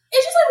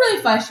 It's just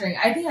really frustrating.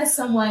 I think as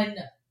someone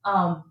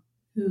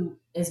who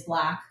is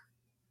Black,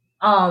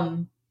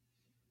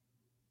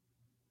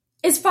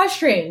 it's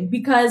frustrating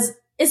because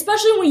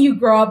especially when you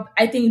grow up,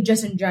 I think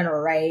just in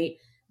general, right?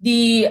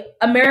 The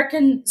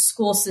American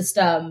school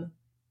system,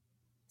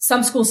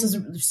 some school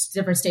systems,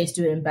 different states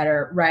do it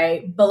better,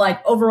 right?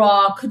 But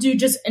overall, could do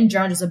just in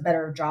general just a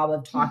better job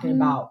of talking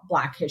about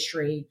Black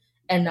history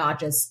and not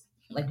just,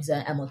 like you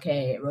said,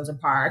 MLK, Rosa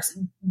Parks,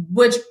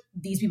 which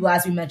these people,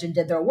 as we mentioned,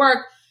 did their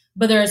work,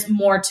 but there's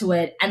more to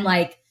it. And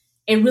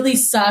it really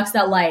sucks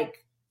that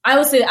I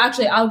would say,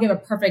 actually, I'll give a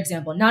perfect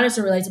example. Not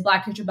necessarily related to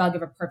Black history, but I'll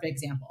give a perfect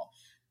example.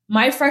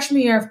 My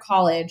freshman year of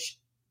college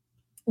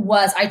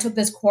I took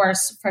this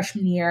course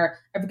freshman year.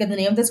 I forget the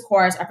name of this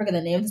course. I forget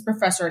the name of this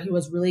professor. He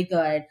was really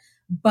good.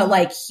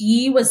 But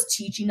he was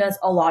teaching us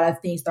a lot of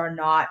things that are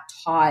not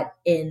taught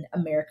in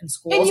American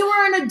schools. And you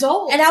were an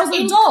adult. And I was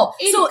an adult.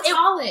 In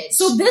college.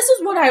 So this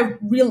is what I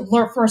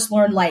first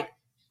learned,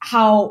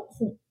 how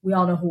we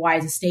all know Hawaii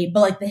is a state,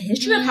 but the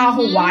history of how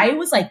Hawaii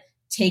was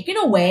taken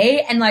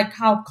away and like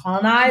how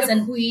colonized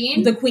the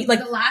queen, like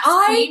the last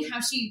queen,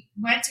 how she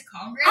went to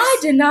Congress. I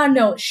did not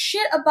know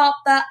shit about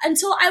that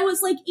until I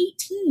was like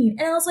 18,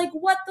 and I was like,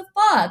 what the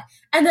fuck?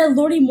 And then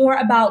learning more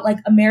about like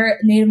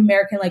Native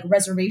American like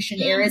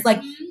reservation areas,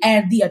 like,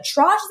 and the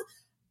atrocities.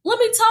 Let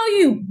me tell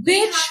you, bitch.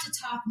 We have to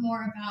talk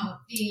more about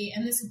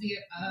and this will be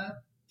a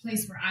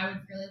place where I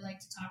would really like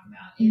to talk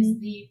about is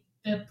the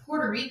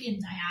Puerto Rican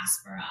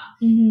diaspora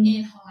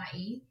in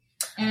Hawaii.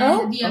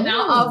 And the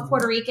amount of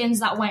Puerto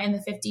Ricans that went in the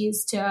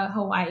 50s to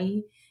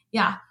Hawaii.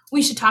 Yeah,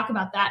 we should talk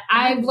about that.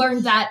 I've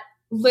learned that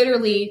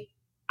literally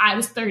I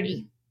was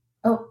 30.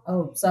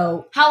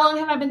 So how long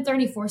have I been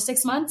 30 for?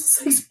 6 months?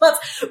 6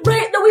 months.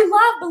 Right. No, we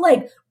laugh, but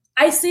like,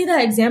 I say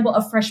that example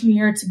of freshman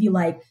year to be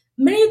like,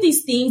 many of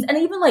these things, and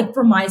even like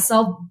for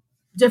myself,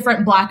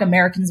 different Black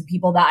Americans and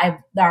people that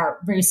are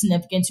very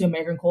significant to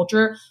American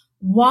culture,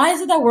 why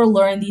is it that we're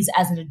learning these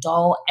as an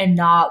adult and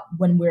not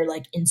when we're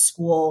like in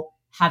school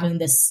having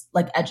this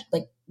like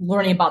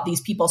learning about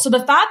these people? So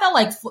the fact that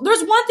like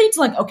there's one thing to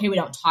like, okay, we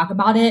don't talk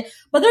about it,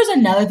 but there's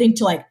another thing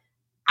to like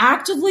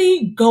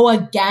actively go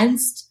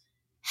against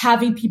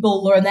having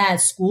people learn that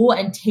at school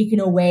and taking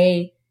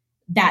away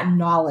that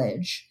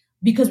knowledge.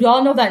 Because we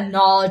all know that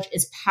knowledge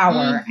is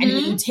power. And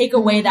if you take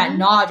away that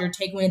knowledge, you're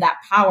taking away that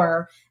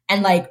power.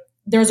 And like,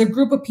 there's a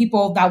group of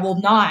people that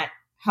will not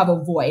have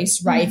a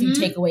voice, right? If you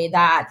take away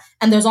that.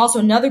 And there's also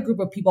another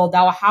group of people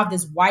that will have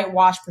this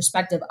whitewashed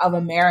perspective of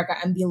America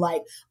and be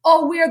like,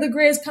 oh, we are the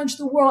greatest country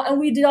in the world and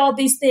we did all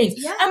these things.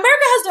 Yeah. America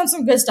has done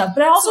some good stuff,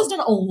 but it also has done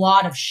a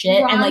lot of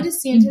shit. Ron and like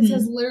DeSantis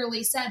has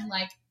literally said,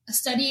 like,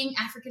 studying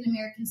African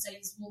American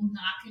studies will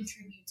not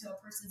contribute to a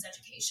person's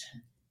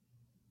education.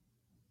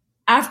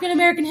 African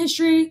American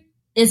history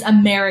is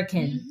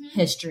American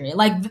history.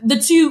 Like the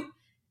two,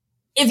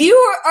 if you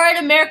are in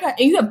America and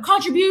you have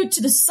contributed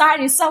to the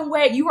society in some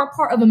way, you are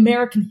part of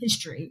American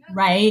history,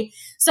 right?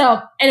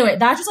 So anyway,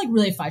 that's just like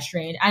really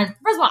frustrating. And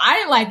first of all, I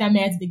didn't like that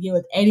man to begin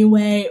with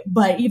anyway,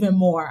 but even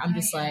more, I'm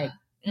just like,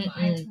 I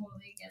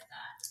totally get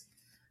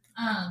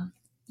that.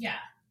 Yeah,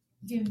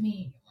 give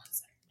me 1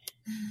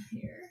 second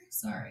here.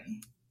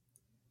 Sorry.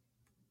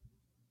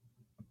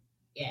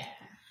 Yeah.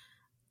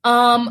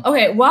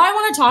 Okay, what I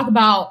want to talk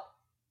about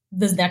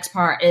this next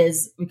part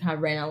is we kind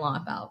of ran a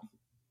lot about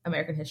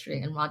American history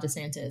and Ron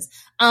DeSantis.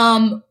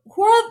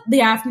 Who are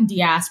the African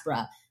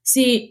diaspora?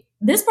 See,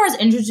 this part is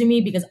interesting to me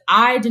because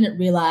I didn't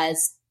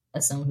realize,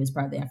 as someone who's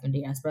part of the African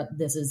diaspora,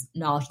 this is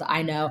knowledge that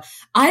I know.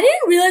 I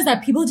didn't realize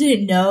that people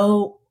didn't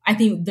know, I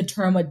think, the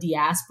term what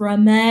diaspora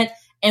meant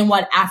and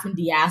what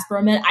African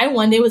diaspora meant. I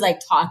one day was like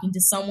talking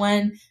to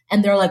someone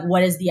and they're like,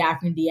 what is the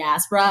African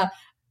diaspora?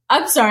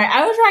 I'm sorry.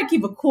 I was trying to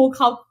keep a cool,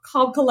 calm,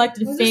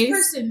 collected face.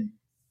 This person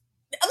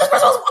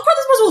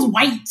was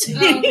white.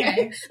 Oh,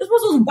 okay. This person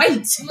was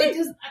white.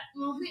 Because,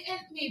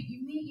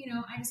 maybe,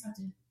 I just have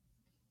to.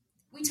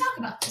 We talk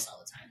about this all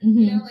the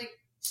time. Like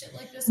shit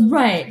like this.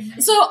 Right.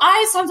 So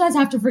I sometimes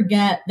have to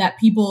forget that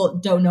people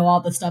don't know all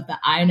the stuff that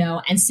I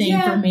know, and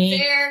same for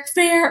me.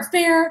 Fair.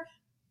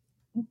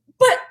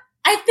 But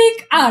I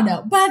think I don't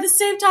know. But at the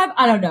same time,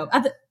 I don't know.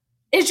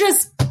 It's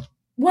just.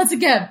 Once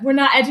again, we're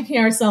not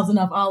educating ourselves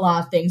enough on a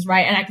lot of things,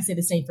 right? And I can say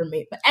the same for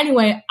me. But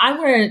anyway, I'm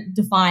going to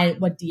define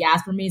what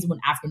diaspora means and what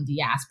African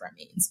diaspora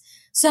means.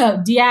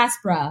 So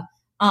diaspora,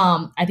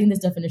 I think this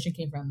definition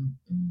came from,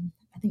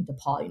 I think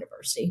DePaul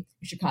University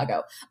in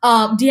Chicago.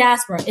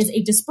 Diaspora is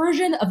a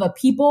dispersion of a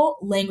people,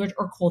 language,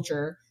 or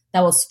culture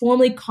that was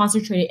formerly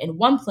concentrated in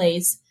one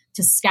place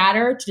to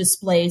scatter, to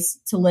displace,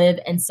 to live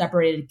in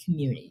separated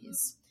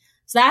communities.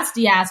 So that's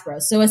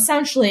diaspora. So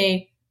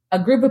essentially, a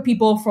group of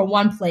people from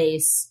one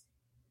place,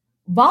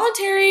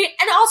 voluntary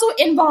and also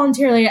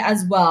involuntarily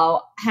as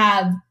well,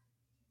 have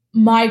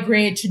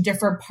migrated to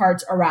different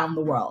parts around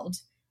the world.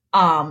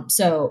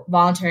 So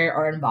voluntary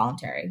or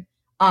involuntary.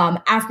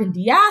 African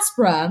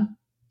diaspora,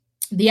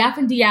 the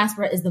African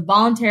diaspora is the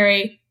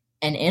voluntary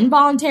and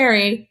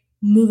involuntary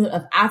movement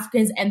of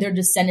Africans and their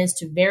descendants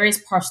to various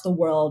parts of the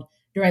world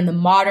during the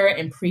modern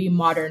and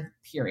pre-modern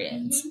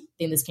periods. I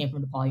think this came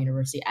from DePaul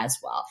University as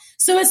well.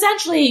 So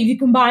essentially, if you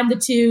combine the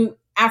two,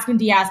 African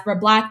diaspora,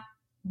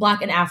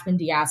 Black and African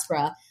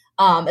diaspora,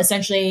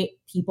 essentially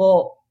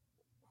people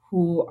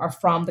who are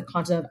from the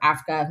continent of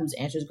Africa, whose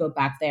ancestors go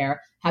back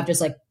there, have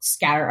just like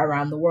scattered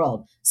around the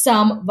world.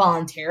 Some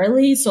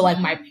voluntarily. So like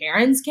my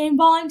parents came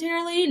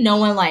voluntarily. No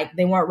one like,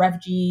 they weren't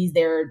refugees.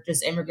 They're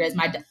just immigrants.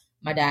 My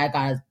dad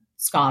got a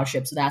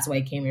scholarship. So that's why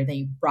he came here. Then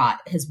he brought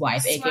his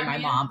wife, aka my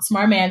mom.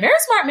 Smart man. Very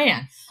smart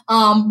man.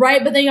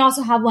 Right. But then you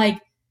also have like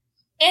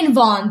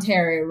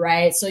involuntary,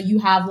 right? So you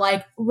have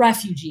like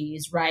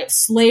refugees, right?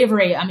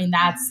 Slavery. I mean,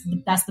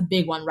 that's the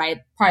big one, right?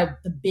 Probably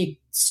the big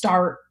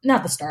star,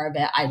 not the star of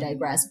it, I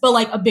digress, but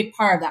like a big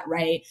part of that,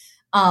 right?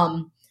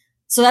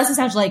 So that's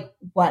essentially like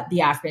what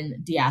the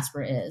African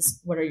diaspora is.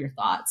 What are your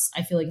thoughts?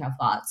 I feel like you have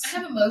thoughts. I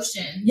have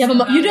emotions. You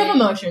do have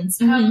emotions.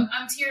 I'm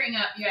tearing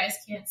up. You guys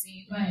can't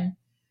see, but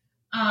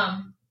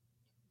I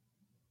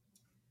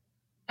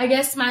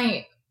guess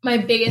my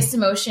biggest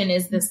emotion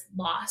is this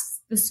loss,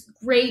 this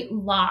great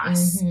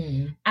loss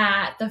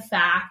at the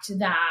fact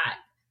that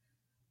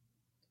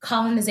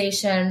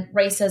colonization,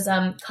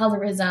 racism,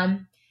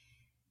 colorism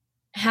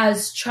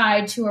has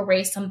tried to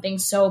erase something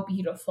so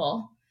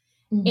beautiful.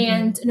 Mm-hmm.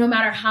 And no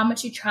matter how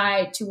much you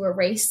try to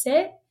erase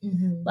it,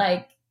 mm-hmm.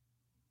 like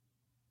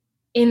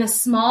in a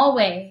small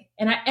way,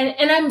 and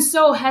I'm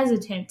so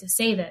hesitant to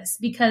say this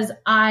because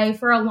I,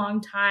 for a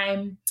long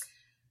time,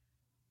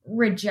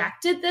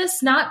 rejected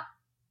this, not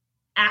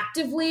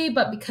actively,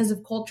 but because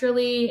of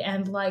culturally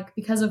and like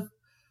because of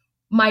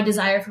my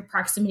desire for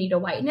proximity to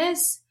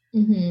whiteness.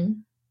 Mm-hmm.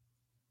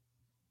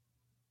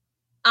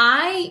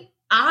 I,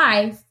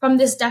 from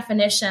this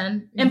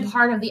definition, mm-hmm. am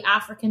part of the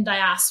African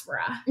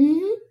diaspora.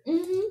 Mm-hmm.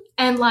 Mm-hmm.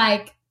 And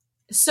like,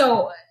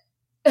 so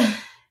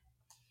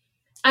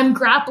I'm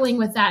grappling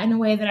with that in a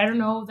way that I don't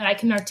know that I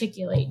can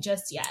articulate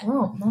just yet.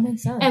 Oh, that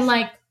makes sense. And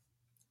like,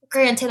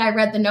 granted, I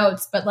read the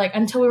notes, but like,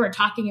 until we were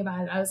talking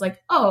about it, I was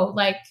like, oh,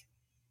 like,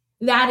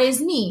 that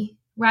is me,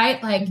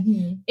 right? Like,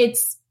 mm-hmm.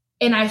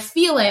 and I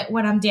feel it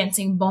when I'm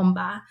dancing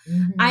bomba.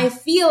 Mm-hmm. I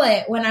feel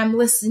it when I'm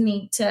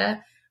listening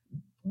to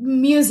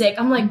music.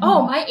 I'm like, mm-hmm.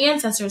 oh, my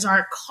ancestors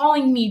are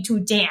calling me to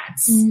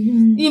dance.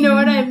 Mm-hmm. You know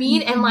what I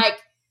mean? Mm-hmm. And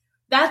like,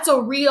 that's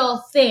a real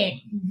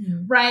thing,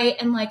 mm-hmm. right?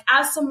 And like,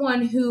 as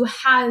someone who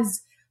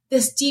has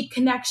this deep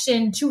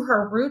connection to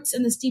her roots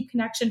and this deep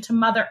connection to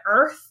Mother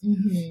Earth,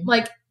 mm-hmm.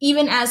 like,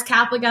 even as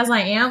Catholic as I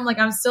am, like,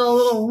 I'm still a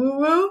little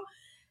woo-woo.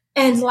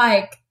 And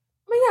like,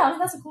 oh yeah, I mean,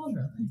 that's a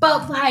culture thing.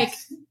 But like,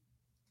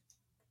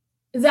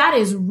 that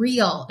is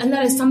real. And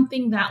that is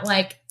something that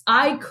like,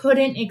 I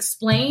couldn't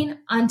explain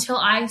until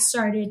I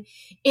started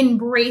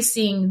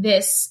embracing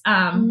this,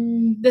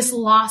 this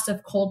loss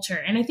of culture.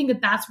 And I think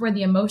that that's where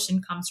the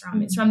emotion comes from.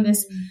 Mm-hmm. It's from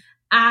this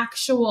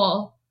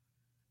actual,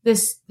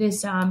 this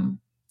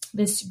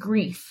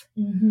grief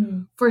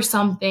mm-hmm. for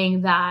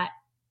something that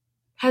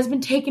has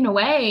been taken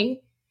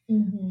away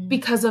mm-hmm.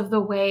 because of the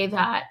way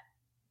that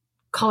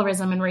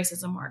colorism and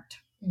racism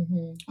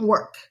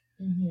work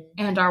mm-hmm.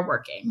 and are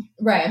working.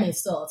 Right. I mean,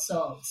 it's still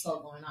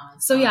going on.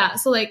 So yeah.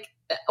 So like,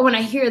 when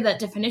I hear that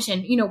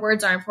definition, you know,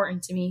 words are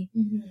important to me.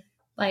 Mm-hmm.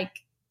 Like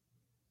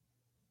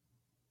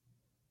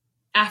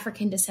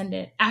Africans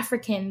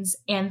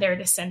and their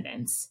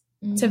descendants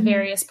mm-hmm. to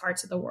various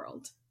parts of the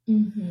world.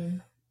 Mm-hmm.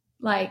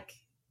 Like,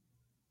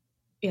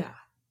 yeah.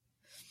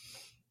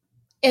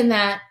 And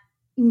that,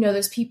 you know,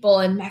 there's people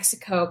in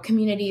Mexico,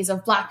 communities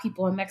of Black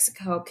people in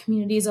Mexico,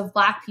 communities of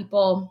Black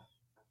people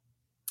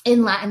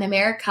in Latin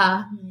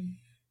America mm-hmm.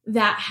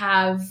 that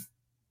have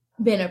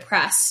been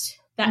oppressed,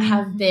 that mm-hmm.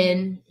 have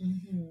been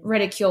mm-hmm.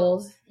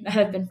 ridiculed, that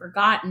have been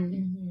forgotten.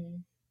 Mm-hmm.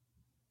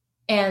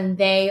 And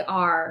they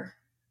are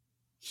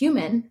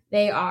human.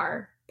 They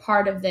are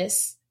part of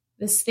this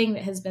thing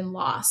that has been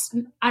lost.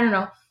 I don't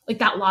know. Like,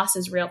 that loss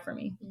is real for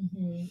me.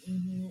 Mm-hmm.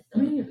 Mm-hmm. I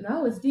mean,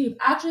 no, it's deep.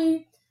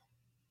 Actually,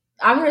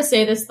 I'm going to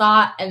say this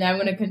thought and then I'm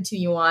going to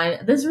continue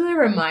on. This really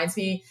reminds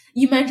me,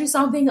 you mentioned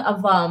something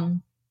of,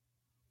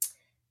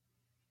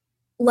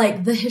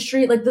 like the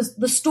history, like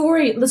the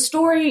story,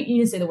 you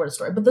didn't say the word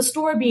story, but the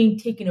story being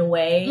taken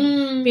away,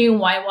 being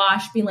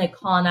whitewashed, being like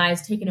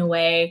colonized, taken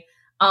away.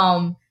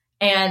 And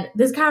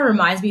this kind of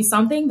reminds me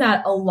something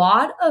that a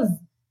lot of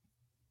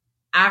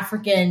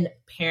African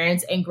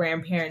parents and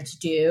grandparents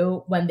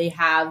do when they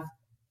have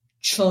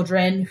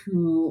children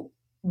who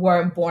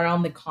weren't born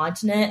on the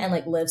continent and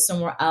like live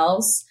somewhere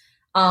else.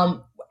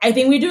 I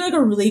think we do like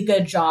a really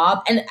good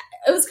job, and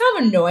it was kind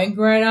of annoying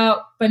growing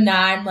up, but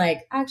now I'm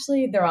like,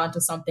 actually, they're onto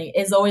something.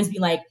 It's always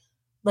been like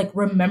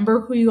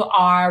remember who you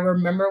are,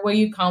 remember where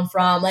you come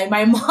from. Like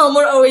my mom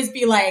would always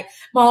be like,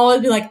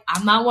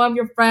 I'm not one of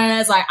your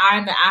friends. Like,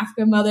 I'm the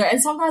African mother,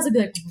 and sometimes I'd be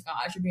like, oh my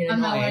gosh, you're being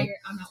annoying.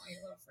 I'm not one of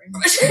your little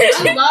friends.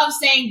 I love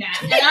saying that,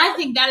 and I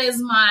think that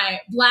is my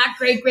Black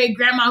great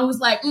grandma who's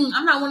like,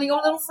 I'm not one of your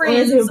little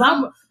friends.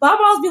 My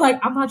mom be like,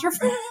 I'm not your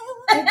friend.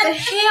 What the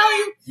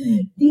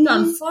hell? You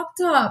done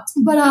fucked up.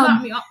 But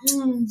got me I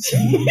can't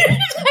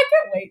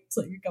wait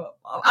till you come up,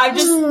 Mom. I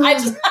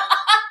just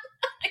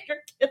your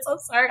kids. I'm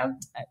sorry, I'm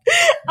dead.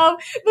 But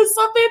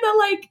something that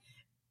like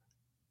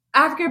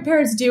African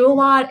parents do a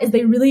lot is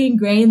they really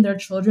ingrain their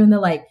children that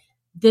like,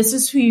 this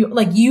is who you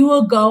like. You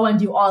will go and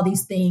do all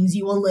these things.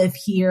 You will live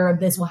here.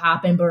 This will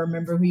happen, but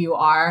remember who you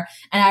are.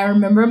 And I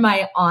remember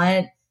my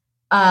aunt.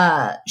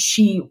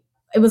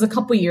 It was a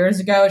couple years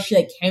ago. She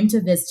like came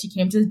to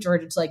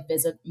Georgia to like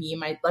visit me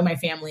and my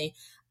family.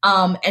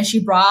 And she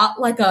brought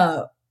like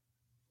a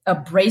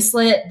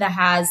bracelet that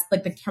has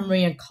like the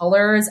Cameroonian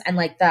colors and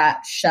like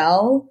that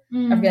shell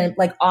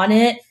like on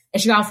it.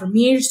 And she got it for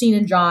me, Justine,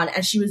 and John.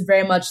 And she was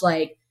very much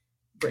like,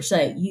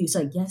 she's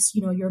like, yes,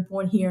 you know, you're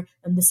born here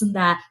and this and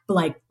that, but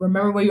like,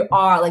 remember where you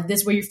are, like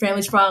this, where your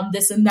family's from,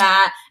 this and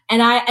that.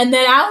 And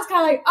then I was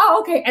kind of like,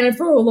 oh, okay. And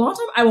for a long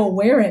time I will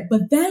wear it.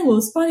 But then what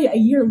was funny, a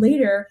year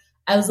later,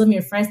 I was living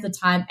with friends at the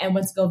time and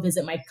went to go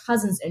visit my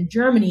cousins in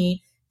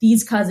Germany.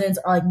 These cousins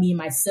are like me and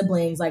my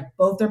siblings. Like,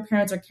 both their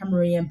parents are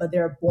Cameroonian, but they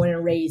were born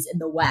and raised in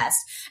the West.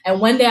 And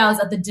one day I was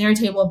at the dinner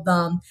table with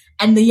them,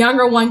 and the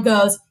younger one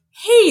goes,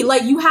 hey,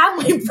 like, you have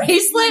my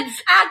bracelet? And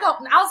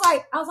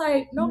I was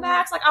like, no,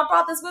 Max, like, I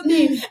brought this with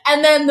me.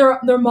 And then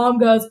their mom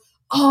goes,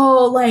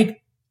 oh,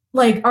 like,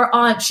 like our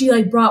aunt, she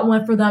like brought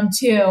one for them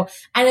too.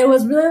 And it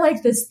was really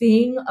like this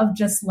thing of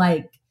just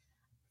like,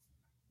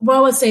 well,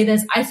 I would say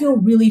this, I feel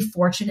really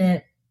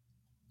fortunate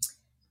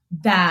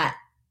that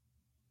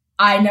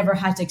I never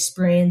had to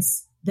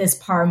experience this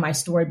part of my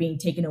story being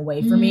taken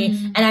away from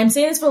me. And I'm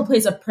saying this from a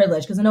place of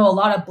privilege because I know a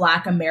lot of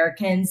Black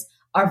Americans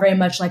are very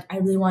much like, I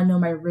really want to know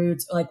my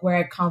roots or like where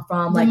I come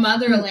from. Like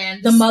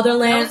motherland. The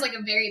motherland. That was like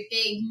a very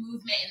big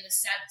movement in the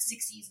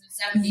 60s and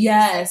 70s.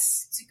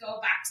 Yes. To go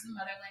back to the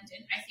motherland.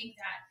 And I think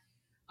that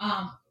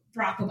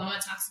Barack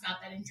Obama talks about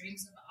that in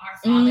Dreams of Our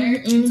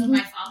Father, Dreams of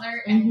My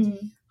Father.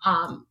 And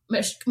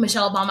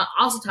Michelle Obama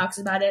also talks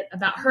about it,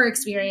 about her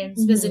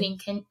experience visiting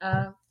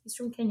Kenya. He's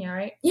from Kenya,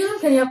 right? Yeah,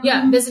 Kenya.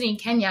 Yeah, visiting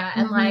Kenya.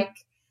 And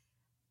like,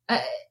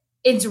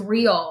 it's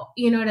real.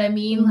 You know what I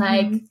mean?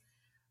 Like,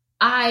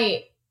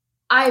 I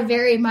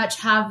very much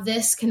have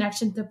this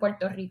connection to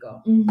Puerto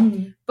Rico.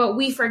 But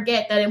we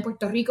forget that in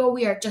Puerto Rico,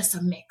 we are just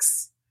a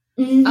mix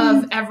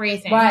of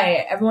everything.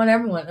 Right. Everyone.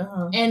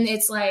 And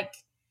it's like,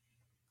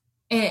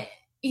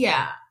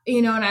 yeah,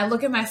 you know, and I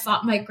look at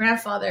my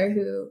grandfather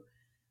who,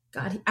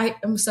 God,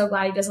 I'm so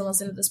glad he doesn't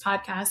listen to this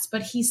podcast,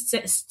 but he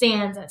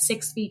stands at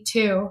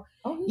 6'2".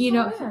 Oh, you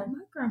know,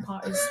 my grandpa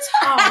is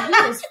tall. He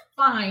is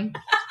fine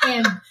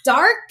and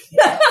dark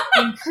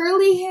and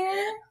curly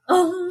hair.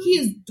 He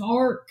is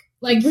dark.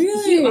 Like,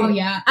 really? Oh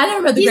yeah. I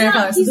never met the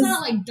grandfather. He's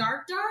not like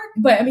dark,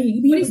 but I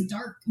mean, but he's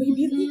dark. But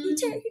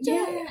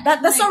yeah.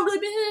 That's like, not really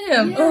been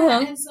him. Yeah.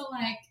 And so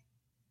like,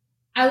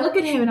 I look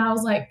at him and I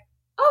was like,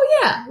 oh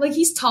yeah, like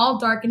he's tall,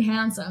 dark, and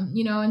handsome,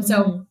 you know. And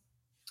so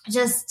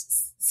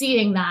just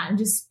seeing that and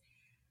just,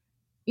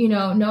 you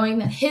know, knowing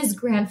that his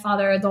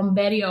grandfather, Don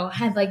Berio,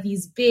 had like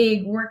these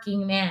big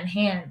working man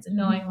hands, and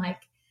knowing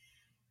like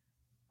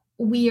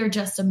we are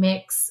just a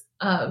mix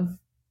of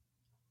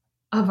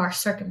our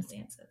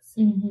circumstances,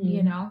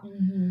 you know?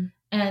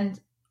 And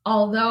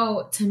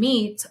although to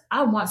me,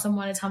 I want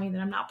someone to tell me that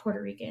I'm not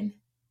Puerto Rican.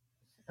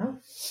 Oh.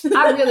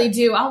 I really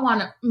do. I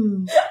want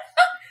to.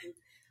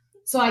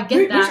 So I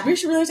get that. We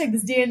should really take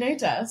this DNA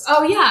test.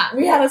 Oh yeah.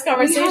 We had this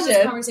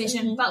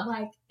conversation. But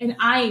like, and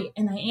I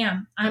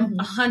am. I'm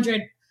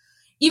 100.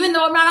 Even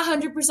though I'm not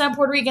 100%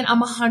 Puerto Rican,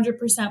 I'm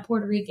 100%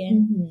 Puerto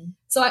Rican.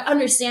 So I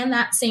understand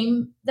that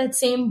same,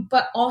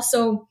 but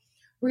also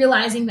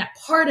realizing that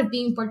part of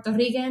being Puerto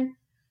Rican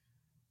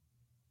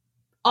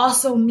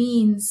also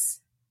means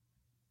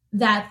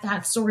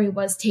that story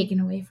was taken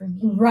away from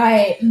me.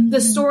 Right.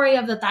 The story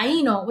of the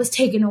Taíno was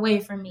taken away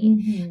from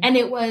me. And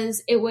it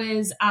was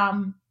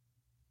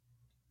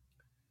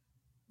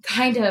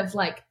kind of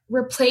like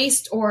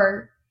replaced,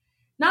 or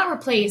not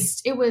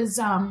replaced. It was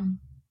kind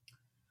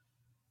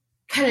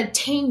of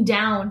tamed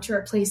down to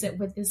replace it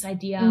with this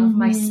idea of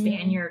my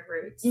Spaniard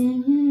roots.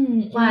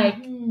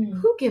 Like,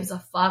 who gives a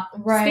fuck?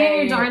 Right.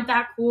 Spaniards aren't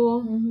that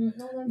cool. No,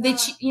 they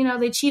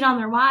they cheat on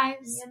their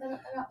wives. Yeah,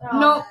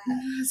 No,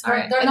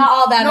 sorry, they're not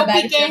all that. No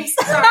peeking.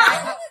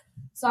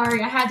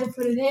 Sorry, I had to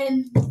put it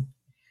in.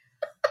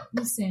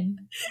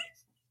 Listen,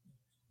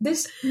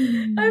 this.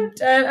 I'm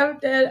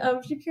dead.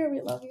 Shakira, we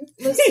love you.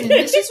 Listen,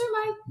 this is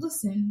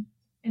listen.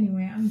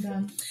 Anyway, I'm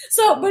done.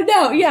 So, but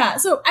no, yeah.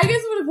 So I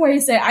guess what before you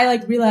say, I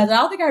like realized, I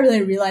don't think I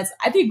really realized,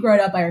 I think growing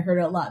up I heard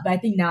it a lot, but I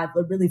think now I've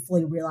really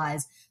fully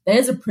realized that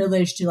it's a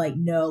privilege to like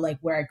know like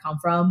where I come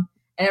from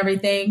and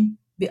everything.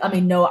 I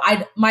mean, no,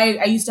 I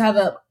used to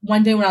have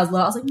one day when I was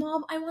little, I was like,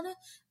 Mom, I want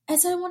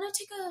to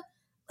take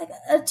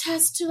a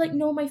test to like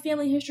know my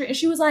family history. And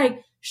she's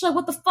like,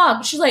 what the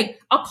fuck? She's like,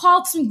 I'll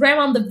call some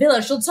grandma in the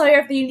village. She'll tell you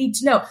everything you need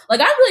to know. Like,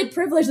 I'm really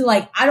privileged that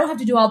like, I don't have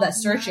to do all that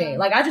searching.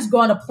 Like, I just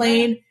go on a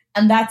plane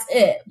and that's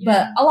it.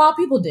 But a lot of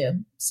people do.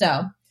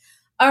 So,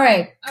 all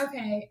right.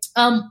 Okay.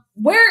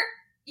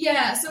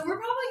 Yeah, so we're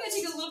probably going to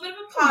take a little bit of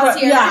a pause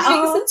here. Yeah. We're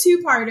going to make this a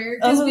two-parter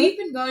because we've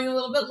been going a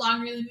little bit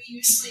longer than we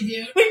usually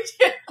do.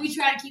 We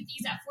try to keep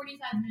these at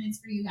 45 minutes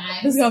for you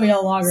guys. This is going to be a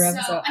longer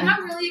episode. And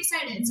I'm really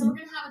excited. So we're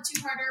going to have a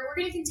two-parter. We're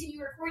going to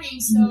continue recording.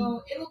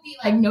 So it'll be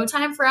like no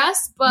time for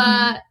us,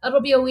 but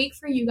it'll be a week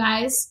for you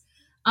guys.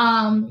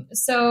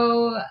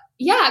 So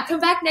yeah,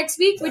 come back next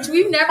week, which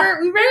we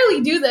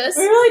rarely do this.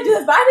 We really do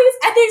this, but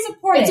I think it's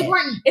important.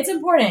 It's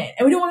important.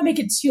 And we don't want to make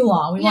it too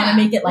long. We want to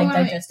make it like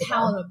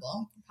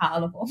digestible.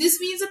 Palatable. This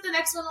means that the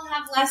next one will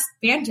have less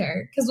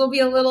banter because we'll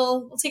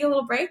take a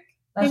little break.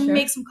 Maybe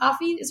make some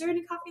coffee. Is there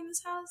any coffee in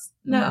this house?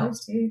 No.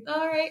 There's tea.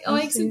 All right. I'll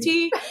make some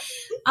tea.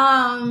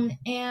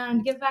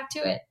 And get back to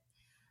it.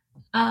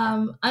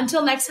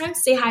 Until next time,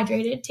 stay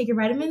hydrated, take your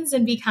vitamins,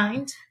 and be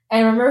kind.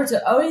 And remember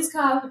to always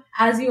come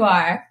as you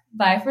are.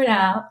 Bye for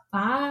now.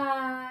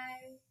 Bye.